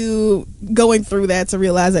took you going through that to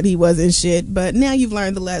realize that he wasn't shit, but now you've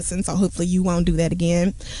learned the lesson, so hopefully you won't do that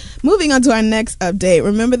again. Moving on to our next update.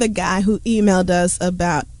 Remember the guy who emailed us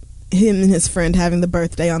about him and his friend having the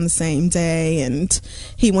birthday on the same day, and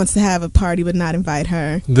he wants to have a party but not invite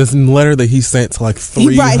her? This letter that he sent to like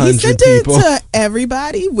 300 he sent people. it to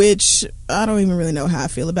everybody, which I don't even really know how I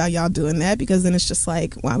feel about y'all doing that, because then it's just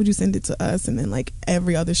like, why would you send it to us and then like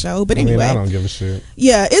every other show? But anyway, I don't give a shit.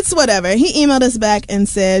 Yeah, it's whatever. He emailed us back and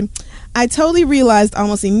said, I totally realized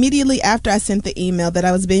almost immediately after I sent the email that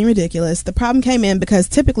I was being ridiculous. The problem came in because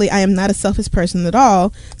typically I am not a selfish person at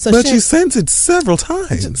all. So but you sent it several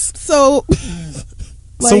times. So,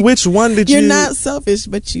 so which one did You're not selfish,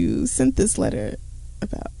 but you sent this letter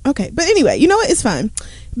about. Okay, but anyway, you know what? It's fine.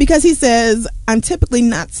 Because he says, I'm typically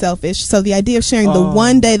not selfish, so the idea of sharing the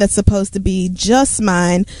one day that's supposed to be just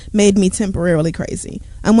mine made me temporarily crazy.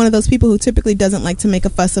 I'm one of those people who typically doesn't like to make a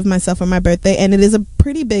fuss of myself on my birthday, and it is a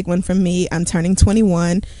pretty big one for me. I'm turning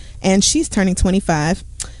 21, and she's turning 25.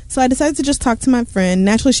 So I decided to just talk to my friend.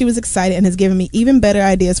 Naturally, she was excited and has given me even better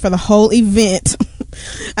ideas for the whole event.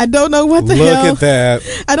 I don't know what the hell. Look at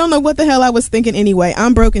that. I don't know what the hell I was thinking anyway.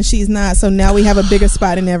 I'm broke and she's not, so now we have a bigger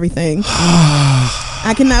spot and everything.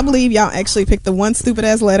 I cannot believe y'all actually picked the one stupid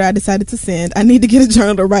ass letter I decided to send. I need to get a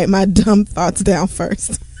journal to write my dumb thoughts down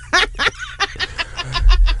first.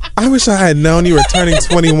 I wish I had known you were turning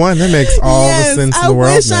 21. That makes all the sense in the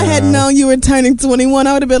world. I wish I had known you were turning 21.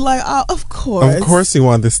 I would have been like, oh, of course. Of course you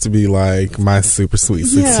want this to be like my super sweet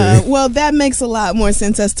 16. Yeah, well, that makes a lot more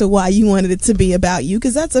sense as to why you wanted it to be about you,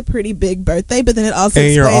 because that's a pretty big birthday, but then it also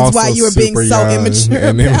explains why you were being so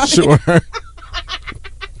immature about it.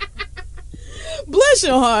 Bless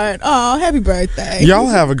your heart. Oh, happy birthday. Y'all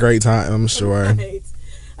have a great time, I'm sure. Right.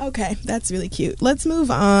 Okay, that's really cute. Let's move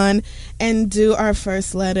on and do our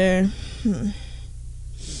first letter.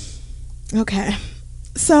 Okay.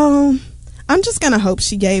 So, I'm just going to hope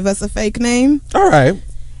she gave us a fake name. All right.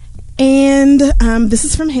 And this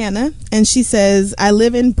is from Hannah, and she says, I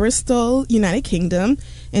live in Bristol, United Kingdom.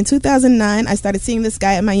 In 2009, I started seeing this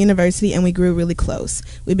guy at my university, and we grew really close.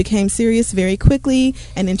 We became serious very quickly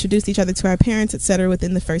and introduced each other to our parents, etc.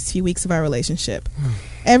 within the first few weeks of our relationship.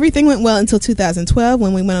 Everything went well until 2012,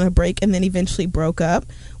 when we went on a break and then eventually broke up.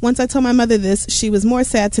 Once I told my mother this, she was more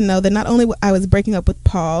sad to know that not only I was breaking up with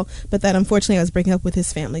Paul, but that unfortunately I was breaking up with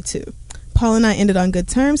his family too. Paul and I ended on good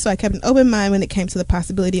terms, so I kept an open mind when it came to the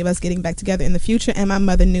possibility of us getting back together in the future, and my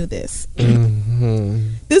mother knew this.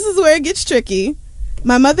 This is where it gets tricky.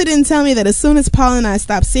 My mother didn't tell me that as soon as Paul and I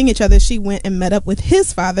stopped seeing each other, she went and met up with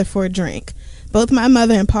his father for a drink. Both my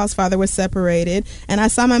mother and Paul's father were separated, and I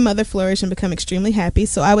saw my mother flourish and become extremely happy,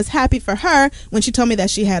 so I was happy for her when she told me that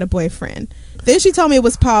she had a boyfriend. Then she told me it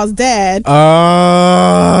was Paul's dad. Oh,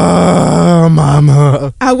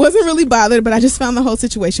 mama. I wasn't really bothered, but I just found the whole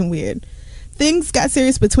situation weird. Things got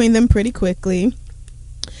serious between them pretty quickly,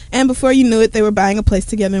 and before you knew it, they were buying a place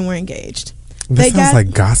together and were engaged. This sounds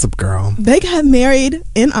like Gossip Girl. They got married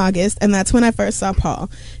in August, and that's when I first saw Paul.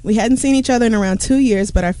 We hadn't seen each other in around 2 years,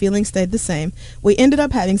 but our feelings stayed the same. We ended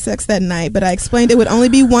up having sex that night, but I explained it would only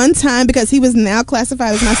be one time because he was now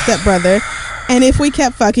classified as my stepbrother, and if we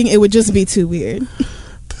kept fucking, it would just be too weird.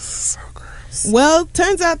 This is so gross. Well,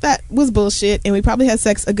 turns out that was bullshit, and we probably had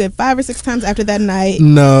sex a good 5 or 6 times after that night.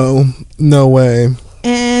 No way.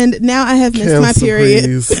 And now I have missed my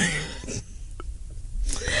period.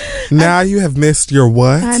 Now you have missed your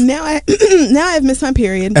what? Now I have missed my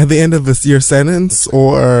period. At the end of your sentence,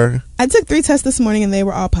 or? I took 3 tests this morning and they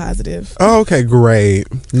were all positive. Oh, okay, great.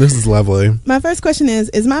 This is lovely. My first question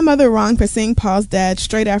is my mother wrong for seeing Paul's dad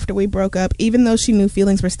straight after we broke up, even though she knew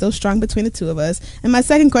feelings were still strong between the two of us? And my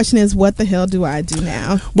second question is, what the hell do I do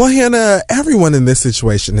now? Well, Hannah, everyone in this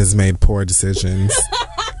situation has made poor decisions.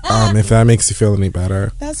 If that makes you feel any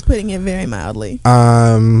better. That's putting it very mildly.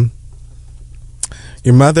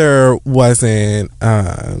 Your mother wasn't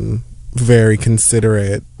very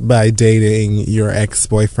considerate by dating your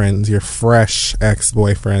ex-boyfriend's, your fresh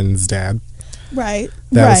ex-boyfriend's dad. Right.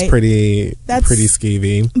 That was pretty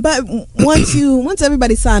skeevy. But once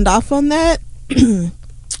everybody signed off on that,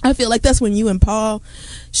 I feel like that's when you and Paul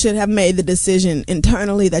should have made the decision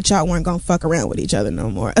internally that y'all weren't gonna fuck around with each other no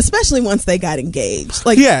more, especially once they got engaged.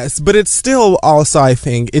 Like, yes, but it's still also, I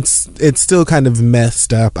think it's still kind of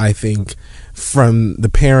messed up, I think, from the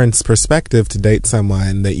parent's perspective to date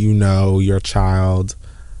someone that your child,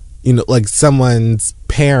 like someone's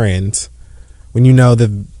parent, when you know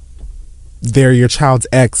that they're your child's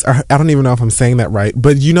ex. Or, I don't even know if I'm saying that right,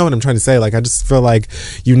 but you know what I'm trying to say. Like, I just feel like,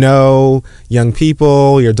 young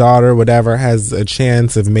people, your daughter, whatever, has a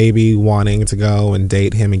chance of maybe wanting to go and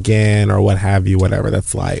date him again or what have you, whatever.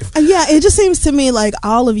 That's life. Yeah, it just seems to me like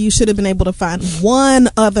all of you should have been able to find one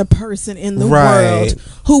other person in the world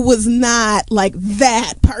who was not like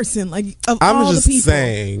that person. Like, of all the people. I'm just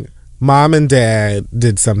saying, mom and dad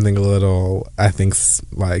did something a little, I think,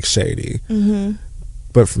 like shady. Mm-hmm.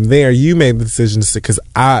 But from there, you made the decision to stick, because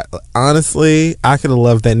I could have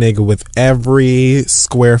loved that nigga with every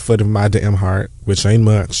square foot of my damn heart, which ain't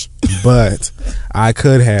much, but I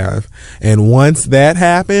could have. And once that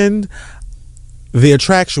happened, the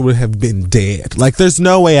attraction would have been dead. Like, there's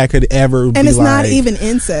no way I could ever be like... And it's not even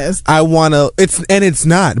incest. It's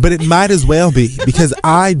not, but it might as well be, because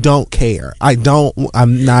I don't care.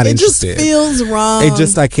 I'm not interested. It just feels wrong.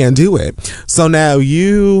 I can't do it. So now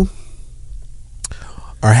you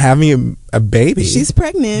are having a baby. She's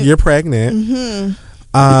pregnant. You're pregnant.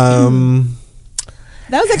 Mm-hmm.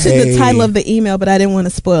 That was actually the title of the email, but I didn't want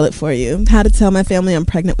to spoil it for you. How to tell my family I'm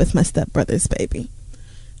pregnant with my stepbrother's baby.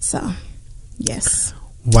 So, yes.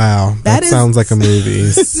 Wow. That sounds like a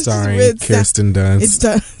movie starring Kirsten Dunst. It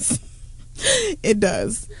does. It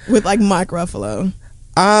does. With like Mark Ruffalo.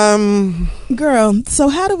 Girl, so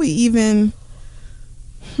how do we even...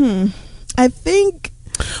 I think...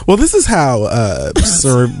 Well, this is how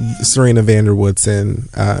Serena van der Woodsen,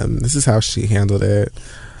 this is how she handled it.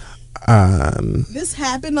 This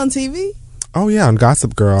happened on TV? Oh yeah, on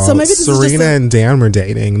Gossip Girl. So maybe this Serena and Dan were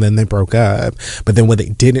dating, and then they broke up. But then what they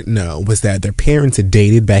didn't know was that their parents had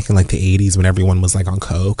dated back in like the 80s when everyone was like on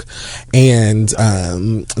coke, and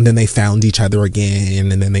then they found each other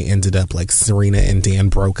again, and then they ended up like Serena and Dan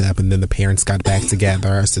broke up, and then the parents got back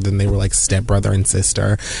together. So then they were like stepbrother and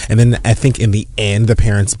sister, and then I think in the end the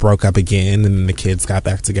parents broke up again, and then the kids got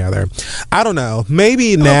back together. I don't know.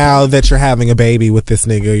 Maybe now that you're having a baby with this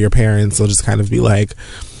nigga, your parents will just kind of be like,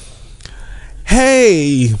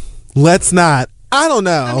 hey, let's not. I don't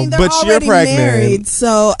know. I mean, but you're pregnant. Married,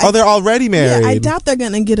 so they're already married. Yeah, I doubt they're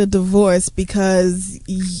gonna get a divorce because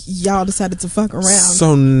y'all decided to fuck around.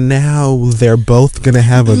 So now they're both gonna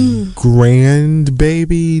have a grand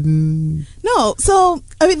baby. No, so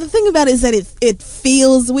I mean, the thing about it is that it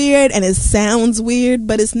feels weird and it sounds weird,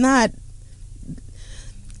 but it's not.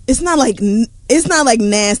 It's not like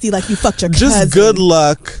nasty like you fucked your cousin. Just good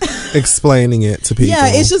luck explaining it to people. Yeah,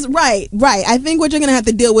 it's just right. I think what you're gonna have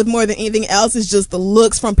to deal with more than anything else is just the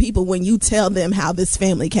looks from people when you tell them how this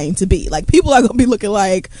family came to be. Like, people are gonna be looking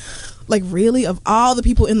like really, of all the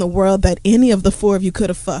people in the world that any of the four of you could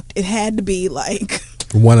have fucked, it had to be like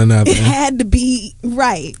one another. It had to be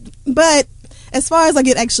right. But as far as like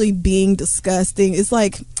it actually being disgusting, it's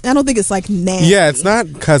like, I don't think it's like nasty. Yeah, it's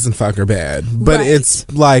not cousin fucker bad, but it's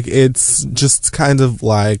like, it's just kind of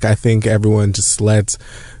like, I think everyone just lets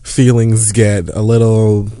feelings get a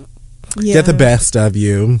little, get the best of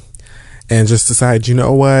you, and just decide, you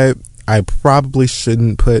know what, I probably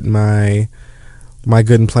shouldn't put my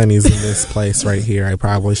good and plenties in this place right here. I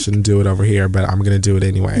probably shouldn't do it over here, but I'm gonna do it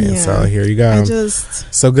anyway. And so here you go.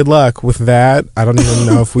 So good luck with that. I don't even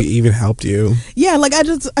know if we even helped you. Yeah, like I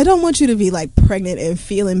don't want you to be like pregnant and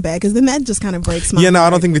feeling bad, because then that just kind of breaks my heart. No,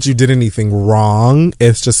 I don't think that you did anything wrong.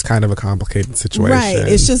 It's just kind of a complicated situation. Right.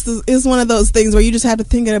 It's one of those things where you just have to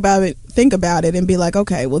think about it and be like,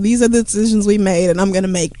 okay, well, these are the decisions we made, and I'm gonna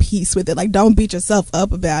make peace with it. Like, don't beat yourself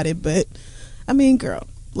up about it. But I mean, girl,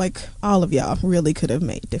 like, all of y'all really could have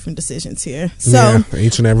made different decisions here. So yeah,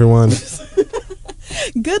 each and every one.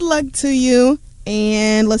 Good luck to you.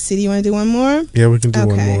 And let's see, do you want to do one more? Yeah, we can do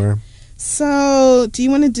one more. So do you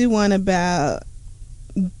want to do one about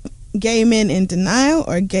gay men in denial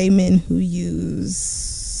or gay men who use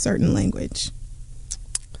certain language?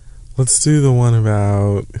 Let's do the one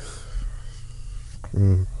about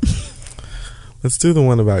Let's do the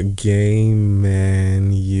one about gay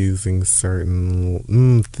men using certain...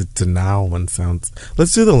 the denial one sounds...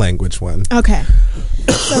 Let's do the language one. Okay.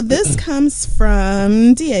 So this comes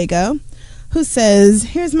from Diego, who says,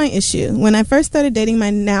 here's my issue. When I first started dating my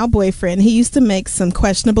now boyfriend, he used to make some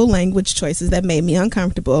questionable language choices that made me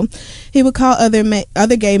uncomfortable. He would call other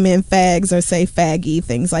gay men fags or say faggy,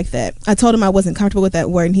 things like that. I told him I wasn't comfortable with that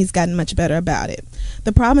word, and he's gotten much better about it.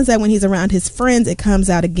 The problem is that when he's around his friends, it comes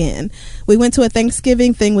out again. We went to a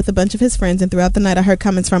Thanksgiving thing with a bunch of his friends, and throughout the night I heard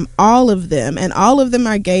comments from all of them, and all of them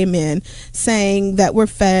are gay men, saying that we're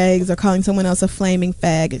fags or calling someone else a flaming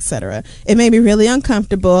fag, etc. It made me really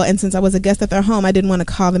uncomfortable, and since I was a guest at their home, I didn't want to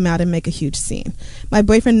call them out and make a huge scene. My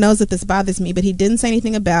boyfriend knows that this bothers me, but he didn't say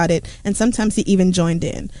anything about it, and sometimes he even joined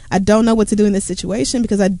in. I don't know what to do in this situation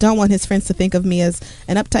because I don't want his friends to think of me as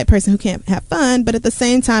an uptight person who can't have fun, but at the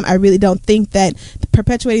same time, I really don't think that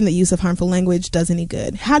perpetuating the use of harmful language does any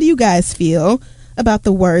good. How do you guys feel about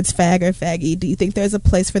the words fag or faggy? Do you think there's a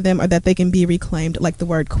place for them or that they can be reclaimed like the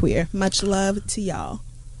word queer? Much love to y'all.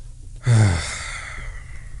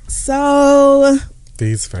 So...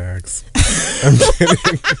 These fags. I'm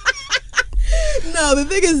kidding. No, the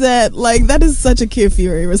thing is that, like, that is such a Kid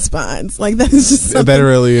Fury response. Like, that is just something. That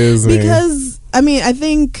really is, man. Because, I mean, I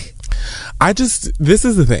think... This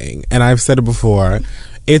is the thing, and I've said it before.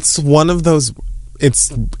 It's one of those... I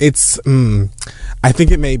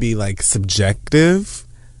think it may be, like, subjective.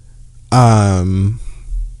 I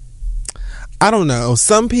don't know.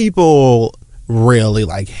 Some people really,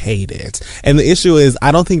 like, hate it. And the issue is,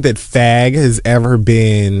 I don't think that fag has ever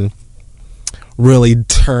been really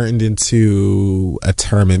turned into a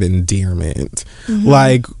term of endearment. Mm-hmm.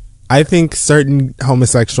 Like, I think certain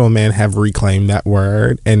homosexual men have reclaimed that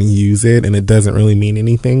word and use it, and it doesn't really mean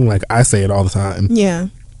anything. Like, I say it all the time. Yeah.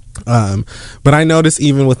 But I notice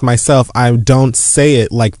even with myself, I don't say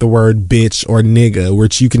it like the word bitch or nigga,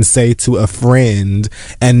 which you can say to a friend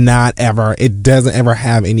and it doesn't ever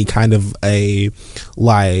have any kind of a,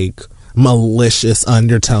 like, malicious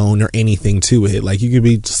undertone or anything to it. Like, you could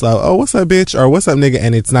be just like, oh, what's up, bitch, or what's up, nigga,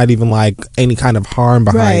 and it's not even like any kind of harm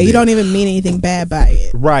behind it. Right, you don't even mean anything bad by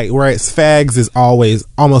it. Right, whereas fags is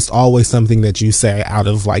almost always something that you say out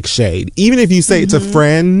of, like, shade. Even if you say it to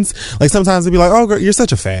friends, like, sometimes they'll be like, oh, girl, you're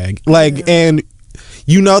such a fag. Like, and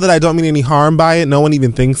you know that I don't mean any harm by it. No one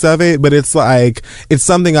even thinks of it, but it's like, it's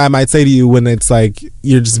something I might say to you when it's like,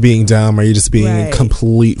 you're just being dumb or you're just being a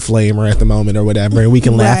complete flamer at the moment or whatever, and we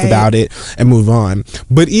can laugh about it and move on.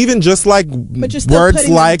 But even just like words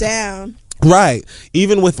like down. Right.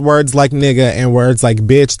 Even with words like nigga and words like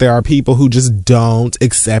bitch, there are people who just don't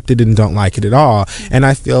accept it and don't like it at all. And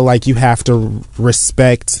I feel like you have to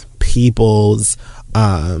respect people's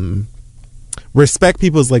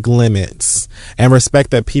like limits, and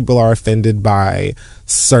respect that people are offended by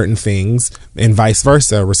certain things, and vice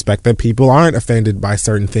versa. Respect that people aren't offended by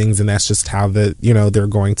certain things, and that's just how they're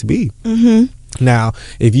going to be. Mm-hmm. Now,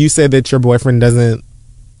 if you said that your boyfriend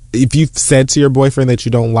if you've said to your boyfriend that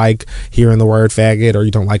you don't like hearing the word faggot, or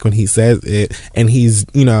you don't like when he says it, and he's,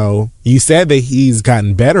 you said that he's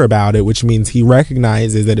gotten better about it, which means he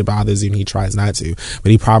recognizes that it bothers you and he tries not to,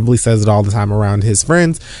 but he probably says it all the time around his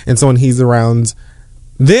friends, and so when he's around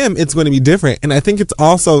them, it's going to be different. And I think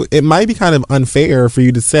it might be kind of unfair for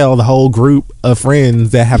you to tell the whole group of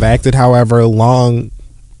friends that have acted however long,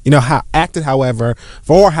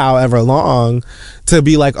 for however long, to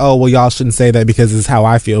be like, oh, well, y'all shouldn't say that because it's how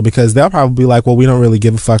I feel, because they'll probably be like, well, we don't really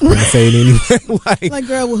give a fuck when to say it anyway. like,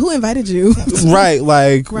 girl, well, who invited you? Right,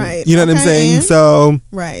 like, right. You know what I'm saying? And? So,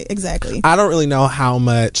 right, exactly. I don't really know how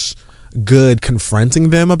much good confronting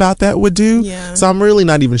them about that would do. Yeah. So I'm really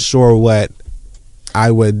not even sure what I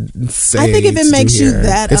would say. I think if it makes you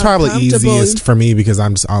that it's probably easiest for me because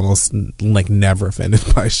I'm just almost like never offended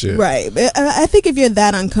by shit. Right. I think if you're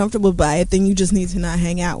that uncomfortable by it, then you just need to not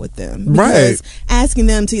hang out with them. Because asking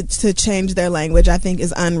them to change their language, I think,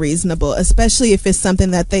 is unreasonable, especially if it's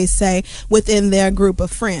something that they say within their group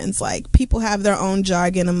of friends. Like, people have their own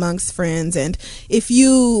jargon amongst friends, and if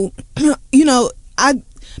you,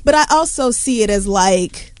 but I also see it as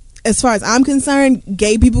like, as far as I'm concerned,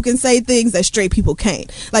 gay people can say things that straight people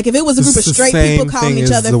can't. Like, if it was a group of straight people calling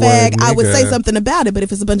each other fag, I would say something about it. But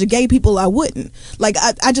if it's a bunch of gay people, I wouldn't. Like,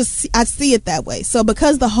 I see it that way. So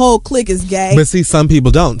because the whole clique is gay. But see, some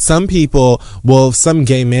people don't. Some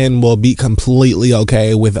gay men will be completely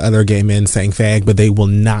okay with other gay men saying fag, but they will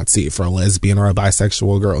not see it for a lesbian or a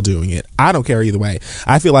bisexual girl doing it. I don't care either way.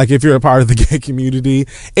 I feel like if you're a part of the gay community,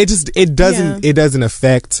 it doesn't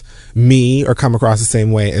affect me or come across the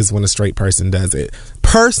same way as when a straight person does it.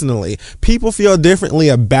 personally, people feel differently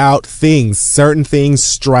about things. Certain things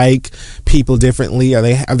strike people differently, or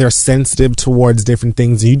they're sensitive towards different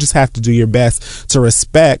things. You just have to do your best to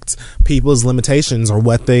respect people's limitations or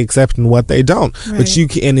what they accept and what they don't. Right. But you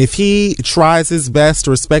can, and if he tries his best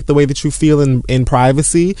to respect the way that you feel in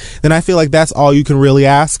privacy, then I feel like that's all you can really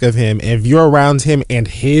ask of him. If you're around him and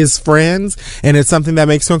his friends and it's something that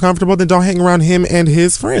makes you uncomfortable, then don't hang around him and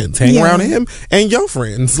his friends. Hang around him and your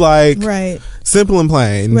friends. Like, right. Simple and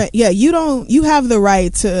plain. Right. Yeah, you have the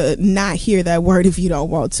right to not hear that word if you don't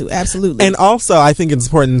want to. Absolutely. And also, I think it's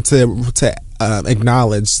important to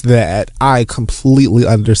acknowledge that I completely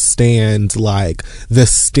understand like the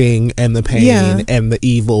sting and the pain and the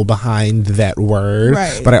evil behind that word.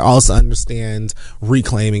 Right. But I also understand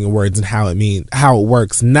reclaiming words and how it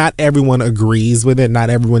works. Not everyone agrees with it.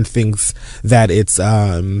 Not everyone thinks that it's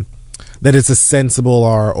a sensible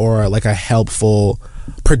or like a helpful,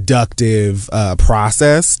 productive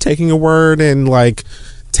process, taking a word and like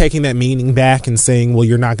taking that meaning back and saying, well,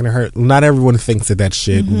 you're not going to hurt. Not everyone thinks that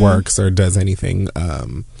shit works or does anything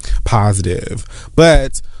positive,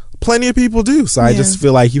 but plenty of people do. So I just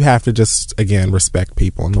feel like you have to just, again, respect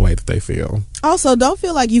people in the way that they feel. Also, don't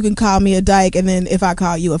feel like you can call me a dyke and then if I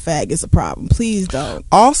call you a fag, it's a problem. Please don't.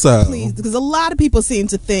 Also, please, because a lot of people seem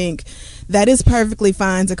to think that it's perfectly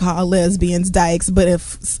fine to call lesbians dykes, but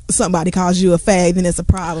if somebody calls you a fag, then it's a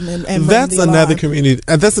problem. And that's another community.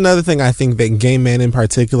 That's another thing I think that gay men in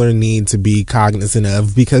particular need to be cognizant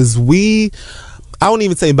of, because I won't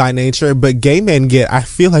even say by nature, but gay men I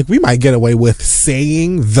feel like we might get away with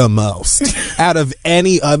saying the most out of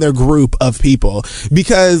any other group of people,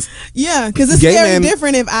 because it's very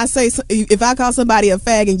different if I call somebody a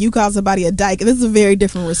fag and you call somebody a dyke. This is a very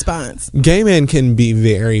different response. Gay men can be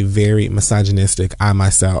very, very misogynistic. I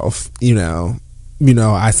myself,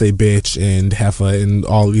 I say bitch and heifer and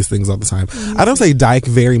all of these things all the time. I don't say dyke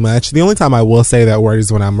very much. The only time I will say that word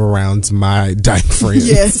is when I'm around my dyke friends.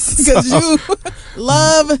 Yes, because you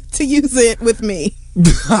love to use it with me.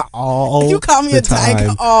 All you call me a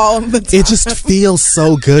dyke all the time. It just feels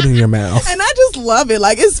so good in your mouth, and I just love it.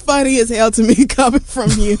 Like, it's funny as hell to me coming from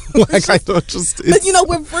you. Like, I don't just, but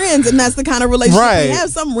we're friends, and that's the kind of relationship we have.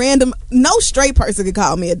 Some random, no straight person could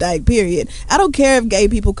call me a dyke, period. I don't care if gay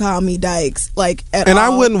people call me dykes, like, at all. And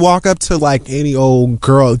I wouldn't walk up to like any old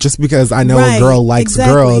girl just because I know a girl likes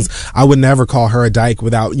girls. I would never call her a dyke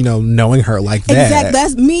without knowing her like that. Exactly.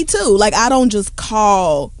 That's me too. Like, I don't just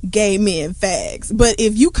call gay men fags. But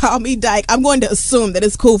if you call me dyke, I'm going to assume that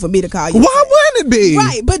it's cool for me to call you. Why wouldn't it be?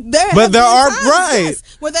 Right, but there are times,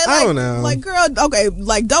 yes, where they're like, I don't know. Like, girl, okay,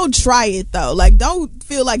 like, don't try it though. Like, don't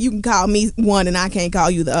feel like you can call me one and I can't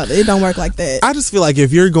call you the other. It don't work like that. I just feel like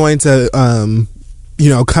if you're going to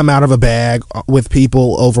come out of a bag with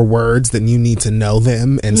people over words, then you need to know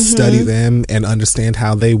them and study them and understand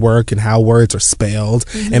how they work and how words are spelled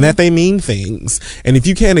and that they mean things. And if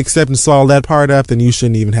you can't accept and swallow that part up, then you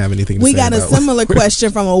shouldn't even have anything to say. We got a similar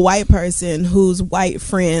question from a white person whose white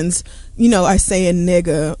friends are saying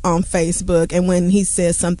nigga on Facebook, and when he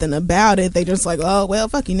says something about it, they just like, oh, well,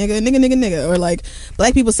 fuck you, nigga, or like,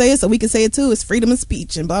 black people say it so we can say it too, it's freedom of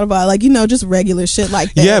speech and blah blah blah, like, just regular shit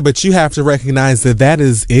like that. Yeah, but you have to recognize that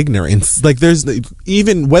is ignorance. Like, there's,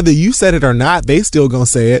 even whether you said it or not, they still gonna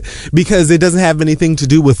say it, because it doesn't have anything to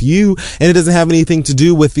do with you, and it doesn't have anything to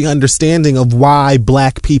do with the understanding of why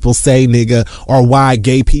black people say nigga or why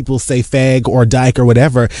gay people say fag or dyke or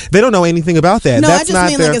whatever. They don't know anything about that. No, I just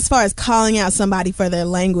mean, like, as far as calling out somebody for their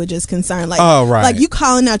language is concerned, like, like, you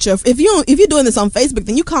calling out if you're doing this on Facebook,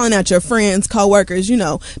 then you calling out your friends, co-workers,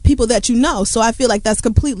 people that so I feel like that's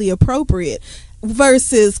completely appropriate.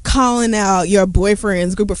 Versus calling out your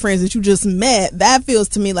boyfriend's group of friends that you just met, that feels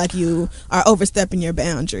to me like you are overstepping your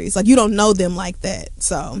boundaries. Like, you don't know them like that.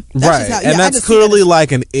 So that's just how, and that's clearly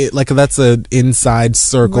that's an inside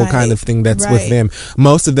circle kind of thing that's with them.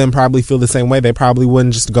 Most of them probably feel the same way. They probably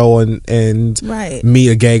wouldn't just go and meet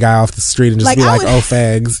a gay guy off the street and just be like, oh,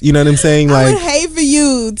 fags. You know what I'm saying? Like, I would hate for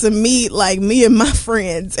you to meet like me and my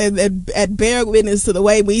friends and bear witness to the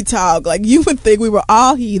way we talk. Like, you would think we were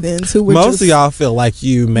all heathens who were most of y'all feel like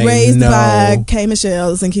you may raised know by K.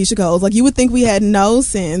 Michelle's and Keisha Cole's. Like, you would think we had no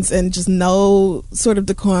sense and just no sort of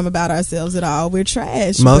decorum about ourselves at all. We're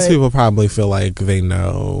trash. Most people probably feel like they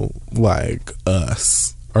know like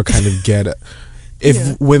us or kind of get it.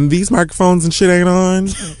 When these microphones and shit ain't on,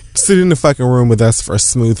 sit in the fucking room with us for a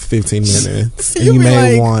smooth 15 minutes. And you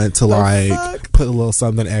may want to put a little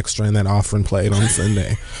something extra in that offering plate on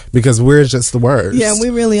Sunday, because we're just the worst. Yeah,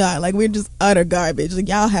 we really are. Like, we're just utter garbage. Like,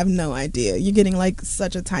 y'all have no idea. You're getting like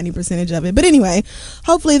such a tiny percentage of it. But anyway,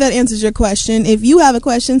 hopefully that answers your question. If you have a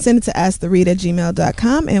question, send it to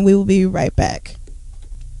asktheread@gmail.com and we will be right back.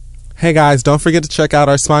 Hey guys, don't forget to check out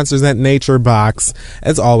our sponsors at NatureBox.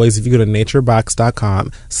 As always, if you go to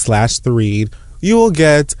naturebox.com/theread, you will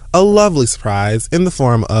get a lovely surprise in the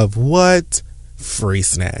form of what? Free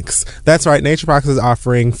snacks. That's right. NatureBox is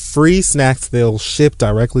offering free snacks. They'll ship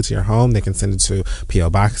directly to your home. They can send it to P.O.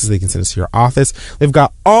 boxes. They can send it to your office. They've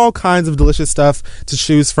got all kinds of delicious stuff to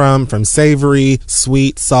choose from savory,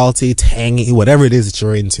 sweet, salty, tangy, whatever it is that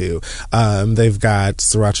you're into. They've got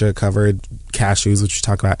sriracha covered cashews, which we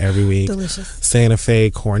talk about every week. Delicious. Santa Fe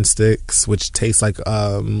corn sticks, which taste like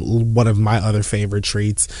one of my other favorite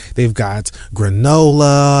treats. They've got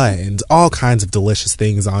granola and all kinds of delicious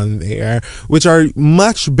things on there, which are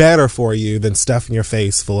much better for you than stuffing your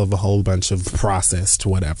face full of a whole bunch of processed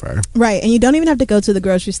whatever. Right, and you don't even have to go to the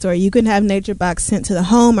grocery store. You can have NatureBox sent to the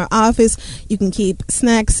home or office. You can keep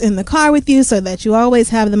snacks in the car with you so that you always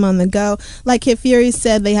have them on the go. Like Kid Fury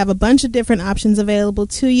said, they have a bunch of different options available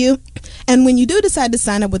to you. And when you do decide to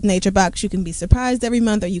sign up with NatureBox, you can be surprised every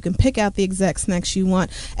month, or you can pick out the exact snacks you want.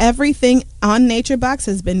 Everything on NatureBox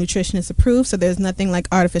has been nutritionist approved, so there's nothing like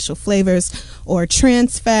artificial flavors or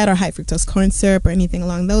trans fat or high fructose corn syrup or anything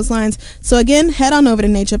along those lines. So again, head on over to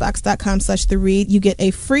naturebox.com/theread. You get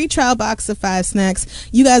a free trial box of 5 snacks.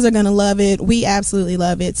 You guys are going to love it. We absolutely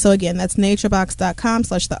love it. So again, that's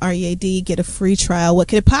naturebox.com/theread. Get a free trial. What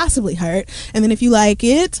could it possibly hurt? And then if you like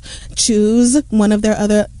it, choose one of their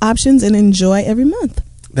other options and enjoy every month.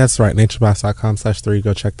 That's right. naturebox.com/thead.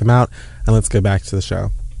 Go check them out. And let's get back to the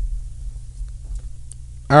show.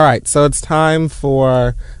 All right. So it's time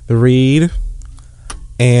for the read.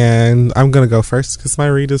 And I'm going to go first because my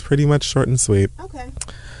read is pretty much short and sweet. Okay.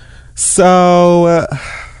 So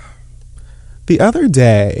the other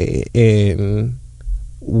day, in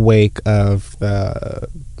wake of the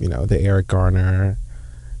Eric Garner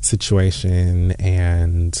situation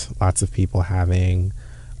and lots of people having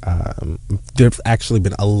there's actually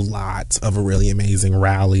been a lot of really amazing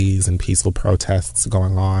rallies and peaceful protests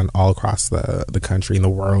going on all across the country and the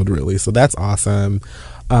world, really. So that's awesome.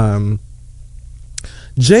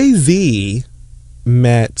 Jay-Z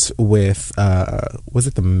met with it was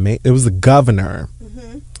the governor.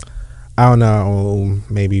 Mm-hmm. I don't know,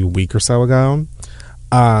 maybe a week or so ago.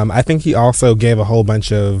 I think he also gave a whole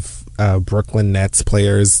bunch of Brooklyn Nets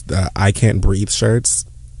players I Can't Breathe shirts.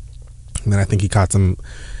 And then I think he caught some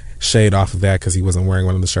shade off of that because he wasn't wearing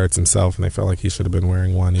one of the shirts himself, and they felt like he should have been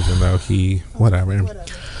wearing one, even though whatever.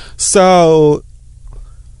 So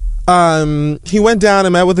he went down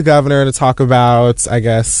and met with the governor to talk about, I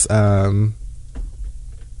guess,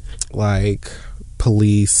 like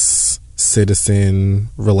police citizen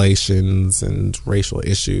relations and racial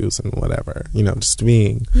issues and whatever, just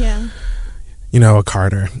being a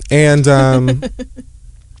Carter. And the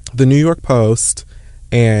New York Post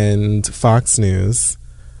and Fox News,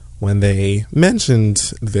 when they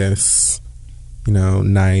mentioned this,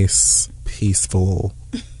 nice, peaceful,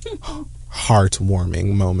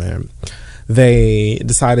 heartwarming moment, they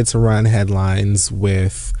decided to run headlines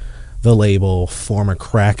with the label former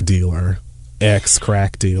crack dealer,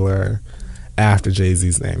 ex-crack dealer, after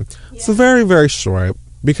Jay-Z's name. Yeah. So very, very short,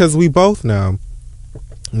 because we both know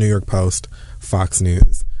New York Post, Fox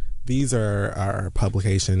News. These are our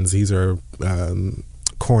publications. These are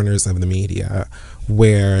corners of the media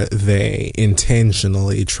where they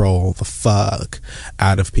intentionally troll the fuck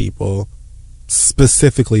out of people,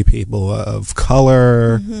 specifically people of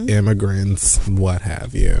color, immigrants, what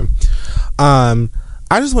have you. I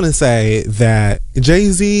just want to say that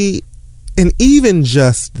Jay-Z, in even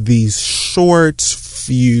just these short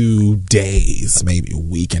few days, maybe a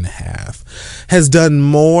week and a half, has done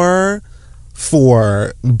more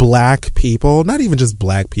for black people, not even just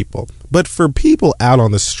black people, but for people out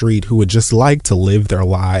on the street who would just like to live their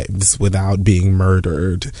lives without being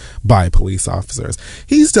murdered by police officers.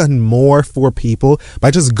 He's done more for people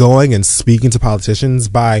by just going and speaking to politicians,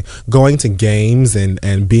 by going to games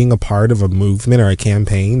and being a part of a movement or a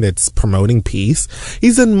campaign that's promoting peace.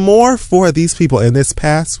 He's done more for these people in this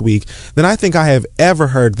past week than I think I have ever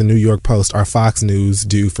heard the New York Post or Fox News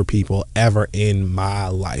do for people ever in my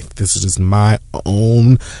life. This is just my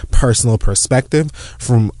own personal perspective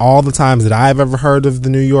from all the times that I've ever heard of the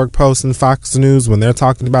New York Post and Fox News. When they're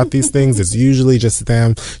talking about these things, it's usually just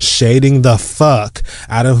them shading the fuck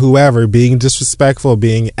out of whoever, being disrespectful,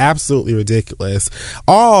 being absolutely ridiculous,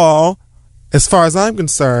 all, as far as I'm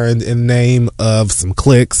concerned, in the name of some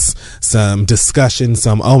clicks, some discussion,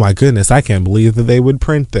 some, oh my goodness, I can't believe that they would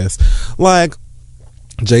print this. Like,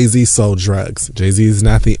 Jay-Z sold drugs. Jay-Z is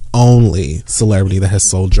not the only celebrity that has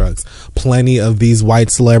sold drugs. Plenty of these white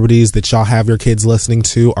celebrities that y'all have your kids listening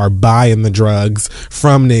to are buying the drugs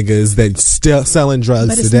from niggas that still selling drugs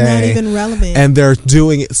but it's today. not even relevant. And they're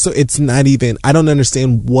doing it, so it's not even, I don't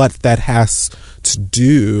understand what that has to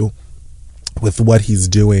do with what he's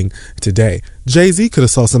doing today. Jay-Z could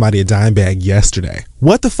have sold somebody a dime bag yesterday.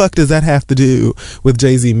 What the fuck does that have to do with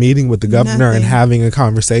Jay-Z meeting with the governor Nothing. and having a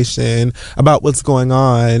conversation about what's going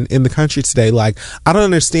on in the country today? Like, I don't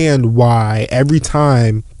understand why every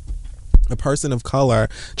time a person of color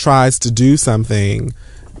tries to do something,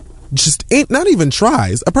 just ain't, not even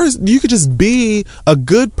tries. A person, you could just be a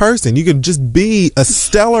good person. You could just be a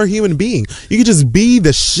stellar human being. You could just be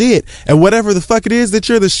the shit at whatever the fuck it is that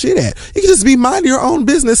you're the shit at. You could just be mind your own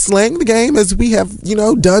business, slaying the game as we have, you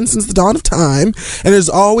know, done since the dawn of time. And there's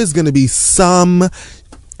always going to be some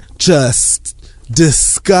just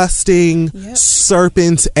disgusting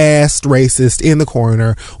serpent ass racist in the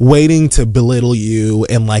corner waiting to belittle you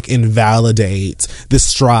and like invalidate the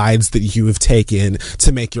strides that you have taken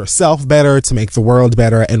to make yourself better, to make the world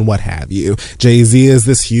better, and what have you. Jay-Z is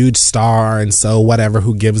this huge star, and so whatever,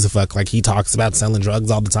 who gives a fuck? Like, he talks about selling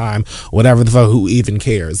drugs all the time, whatever the fuck, who even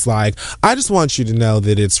cares? Like, I just want you to know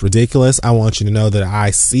that it's ridiculous. I want you to know that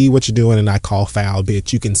I see what you're doing and I call foul,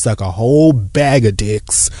 bitch. You can suck a whole bag of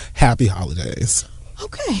dicks. Happy holidays.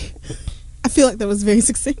 Okay. I feel like that was very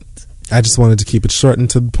succinct. I just wanted to keep it short and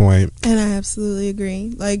to the point. And I absolutely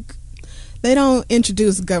agree. Like, they don't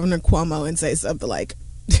introduce Governor Cuomo and say something like,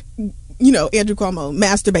 you know, Andrew Cuomo,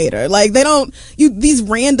 masturbator. Like, they don't, these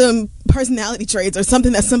random personality traits or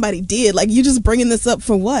something that somebody did. Like, you're just bringing this up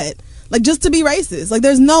for what? Like, just to be racist. Like,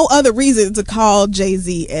 there's no other reason to call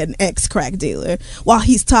Jay-Z an ex-crack dealer while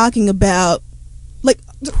he's talking about, like,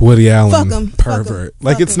 Woody Allen, fuck him, pervert. Fuck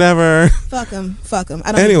like, him, it's never. Fuck him.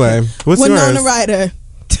 I don't Anyway, what's Winona yours? Ryder.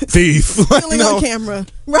 Thief. Stealing on camera.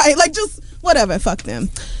 Right. Like, just whatever. Fuck them.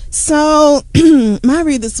 So, my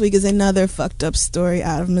read this week is another fucked up story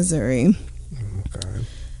out of Missouri. Okay.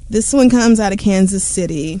 This one comes out of Kansas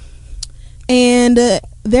City. And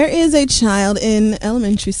there is a child in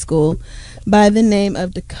elementary school by the name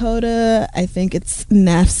of Dakota, I think it's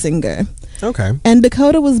Nafsinger. Okay. And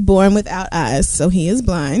Dakota was born without eyes, so he is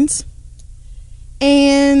blind.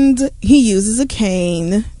 And he uses a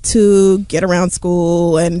cane to get around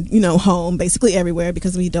school and, you know, home, basically everywhere,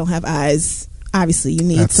 because when you don't have eyes, obviously you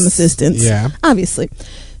need some assistance. Yeah. Obviously.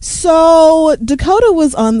 So Dakota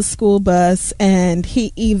was on the school bus and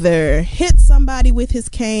he either hit somebody with his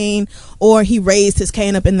cane or he raised his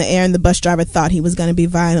cane up in the air and the bus driver thought he was going to be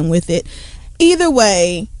violent with it. Either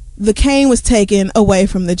way, the cane was taken away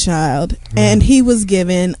from the child and he was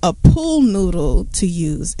given a pool noodle to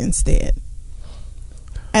use instead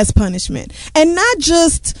as punishment. And not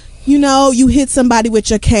just, you know, you hit somebody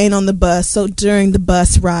with your cane on the bus, so during the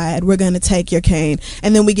bus ride we're going to take your cane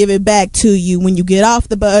and then we give it back to you when you get off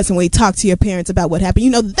the bus and we talk to your parents about what happened.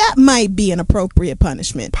 You know, that might be an appropriate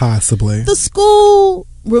punishment. Possibly. The school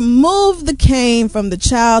removed the cane from the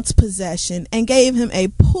child's possession and gave him a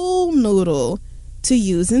pool noodle to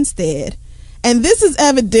use instead. And this is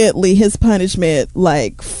evidently his punishment,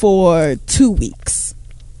 like, for 2 weeks.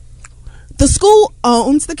 The school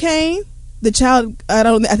owns the cane. The child,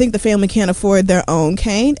 I think the family can't afford their own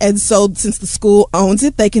cane, and so since the school owns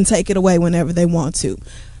it, they can take it away whenever they want to.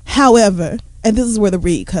 However, and this is where the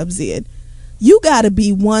read comes in, you gotta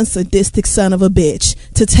be one sadistic son of a bitch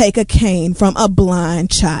to take a cane from a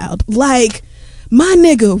blind child. Like, my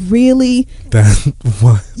nigga, really? That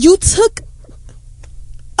what? You took...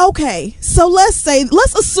 Okay, so let's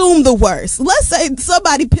assume the worst. Let's say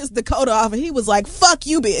somebody pissed Dakota off and he was like, fuck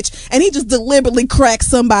you, bitch. And he just deliberately cracked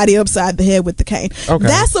somebody upside the head with the cane. Okay.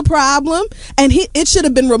 That's a problem. And it should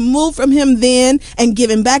have been removed from him then and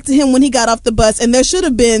given back to him when he got off the bus. And there should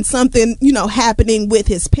have been something, you know, happening with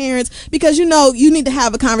his parents. Because, you know, you need to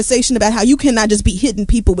have a conversation about how you cannot just be hitting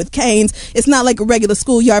people with canes. It's not like a regular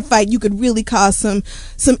schoolyard fight. You could really cause some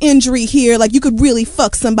injury here. Like, you could really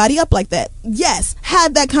fuck somebody up like that. Yes,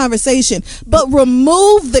 have that conversation, but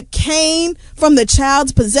remove the cane from the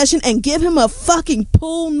child's possession and give him a fucking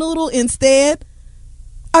pool noodle instead.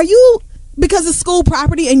 Are you, because it's school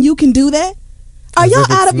property and you can do that? Are y'all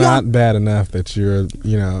out of your... It's not bad enough that you're,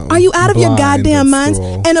 you know... Are you out of your goddamn minds?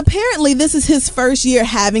 School. And apparently this is his first year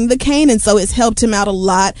having the cane, and so it's helped him out a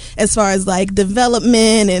lot as far as, like,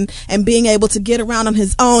 development and being able to get around on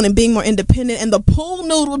his own and being more independent. And the pool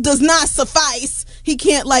noodle does not suffice. He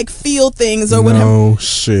can't, like, feel things or whatever. No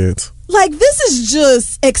shit. Like, this is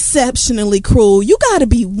just exceptionally cruel. You gotta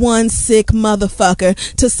be one sick motherfucker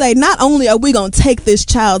to say, not only are we gonna take this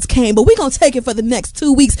child's cane, but we gonna take it for the next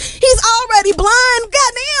 2 weeks. He's already blind.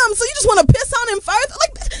 Goddamn. So you just want to piss on him first?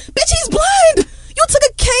 Like, bitch, he's blind. You took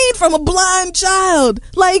a cane from a blind child.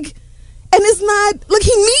 Like, and it's not, like,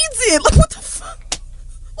 he needs it. Like, what the fuck?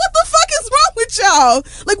 What the fuck is wrong with y'all?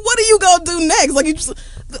 Like, what are you gonna do next? Like, you just...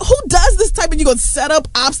 Who does this type of, you gonna set up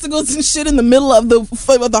obstacles and shit in the middle of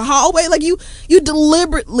the hallway? Like, you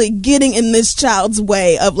deliberately getting in this child's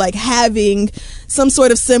way of, like, having some sort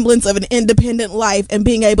of semblance of an independent life and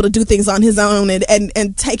being able to do things on his own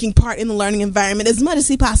and taking part in the learning environment as much as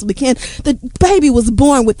he possibly can. The baby was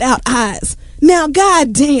born without eyes. Now,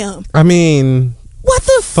 goddamn. I mean, what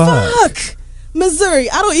the fuck? Missouri,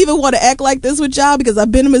 I don't even want to act like this with y'all because I've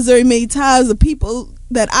been in Missouri many times. The people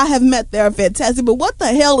that I have met there are fantastic, but what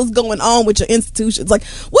the hell is going on with your institutions? Like,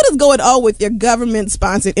 what is going on with your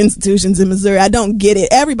government-sponsored institutions in Missouri? I don't get it.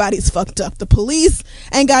 Everybody's fucked up. The police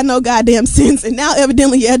ain't got no goddamn sense, and now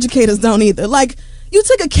evidently your educators don't either. Like, you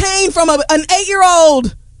took a cane from an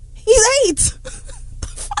 8-year-old. He's 8. The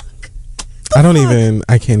fuck? I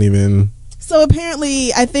can't even... So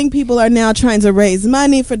apparently, I think people are now trying to raise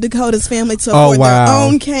money for Dakota's family to afford their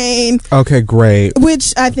own cane. Okay, great.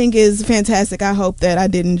 Which I think is fantastic. I hope that I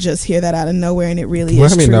didn't just hear that out of nowhere and it really is true.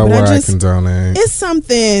 Let me know where I can donate. It's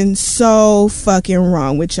something so fucking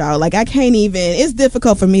wrong with y'all. Like, I can't even... It's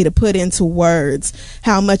difficult for me to put into words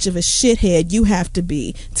how much of a shithead you have to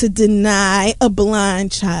be to deny a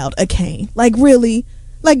blind child a cane. Like, really?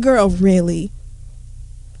 Like, girl, really?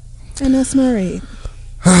 And that's my read.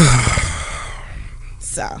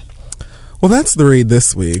 So, well, that's the read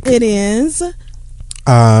this week. It is. Make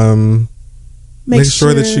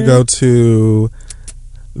sure that you go to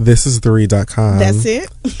thisistheread.com. That's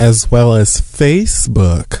it. As well as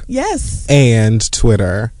Facebook. Yes. And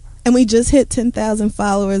Twitter. And we just hit 10,000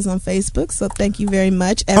 followers on Facebook, so thank you very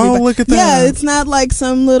much, everybody. Oh, look at that. Yeah, it's not like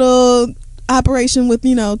some little operation with,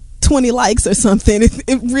 20 likes or something.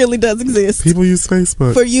 It really does exist. People use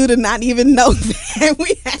Facebook. For you to not even know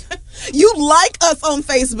that you like us on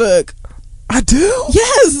Facebook. I do?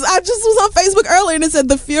 Yes. I just was on Facebook earlier and it said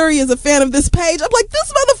The Fury is a fan of this page. I'm like,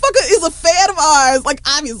 this motherfucker is a fan of ours. Like,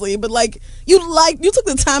 obviously. But, like, you took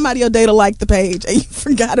the time out of your day to like the page and you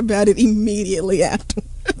forgot about it immediately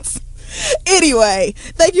afterwards. Anyway,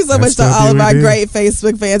 thank you so much to all of our great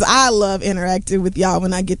Facebook fans. I love interacting with y'all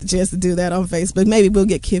when I get the chance to do that on Facebook. Maybe we'll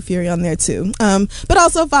get Kid Fury on there too. But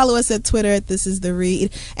also follow us at Twitter at This Is The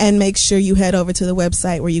Read, and make sure you head over to the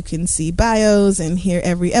website where you can see bios and hear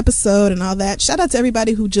every episode and all that. Shout out to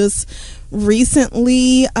everybody who just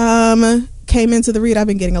recently came into the read. I've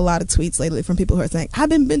been getting a lot of tweets lately from people who are saying, I've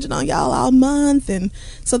been binging on y'all all month, and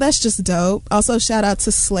so that's just dope. Also, shout out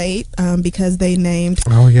to Slate because they named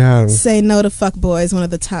Say No to Fuck Boys one of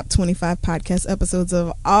the top 25 podcast episodes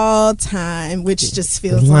of all time, which just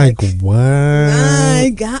feels like what?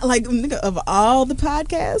 My God, like, nigga, of all the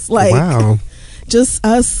podcasts, like, wow. Just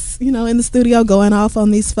us, in the studio going off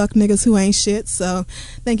on these fuck niggas who ain't shit. So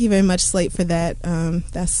thank you very much, Slate, for that.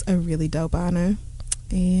 That's a really dope honor.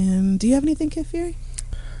 And do you have anything, Kid Fury?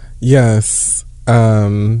 Yes.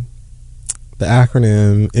 The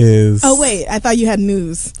acronym is... Oh, wait. I thought you had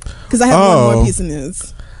news. Because I have one more piece of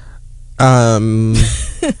news.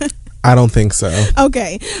 I don't think so.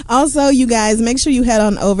 Okay. Also, you guys, make sure you head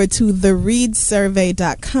on over to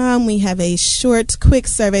thereadsurvey.com. We have a short, quick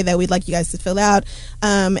survey that we'd like you guys to fill out.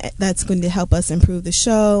 That's going to help us improve the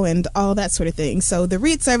show and all that sort of thing. So,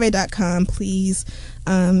 thereadsurvey.com, please.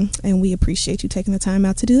 And we appreciate you taking the time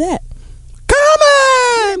out to do that. Come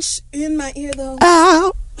on! In my ear, though.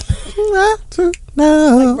 Out.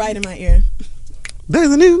 Like right in my ear.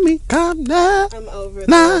 There's a new me. Come now. I'm over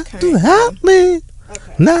now to help me.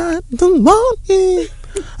 Okay. Not the morning.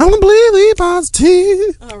 I'm completely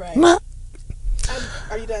positive. All right.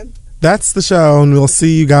 Are you done? That's the show, and we'll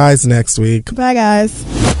see you guys next week. Bye, guys.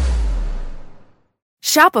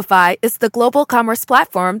 Shopify is the global commerce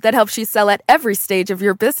platform that helps you sell at every stage of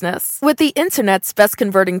your business. With the internet's best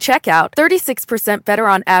converting checkout, 36% better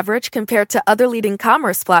on average compared to other leading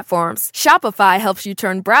commerce platforms, Shopify helps you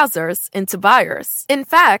turn browsers into buyers. In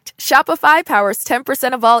fact, Shopify powers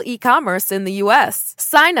 10% of all e-commerce in the U.S.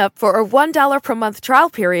 Sign up for a $1 per month trial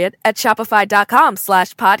period at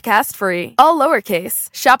shopify.com/podcastfree. All lowercase,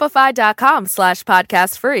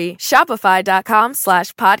 shopify.com/podcastfree,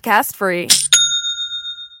 shopify.com/podcastfree.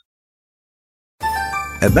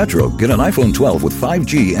 At Metro, get an iPhone 12 with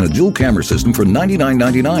 5G and a dual camera system for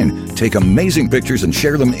 $99.99. Take amazing pictures and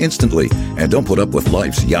share them instantly. And don't put up with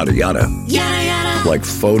life's yada yada. Yada yada. Like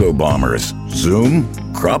photo bombers. Zoom,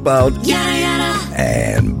 crop out. Yada yada.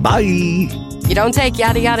 and bye. You don't take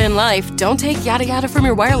yada yada in life, don't take yada yada from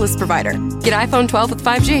your wireless provider. Get iPhone 12 with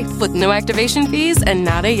 5G with no activation fees and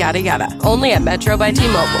nada yada yada. Only at Metro by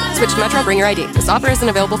T-Mobile. Switch to Metro, bring your ID. This offer isn't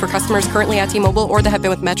available for customers currently at T-Mobile or that have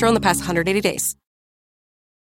been with Metro in the past 180 days.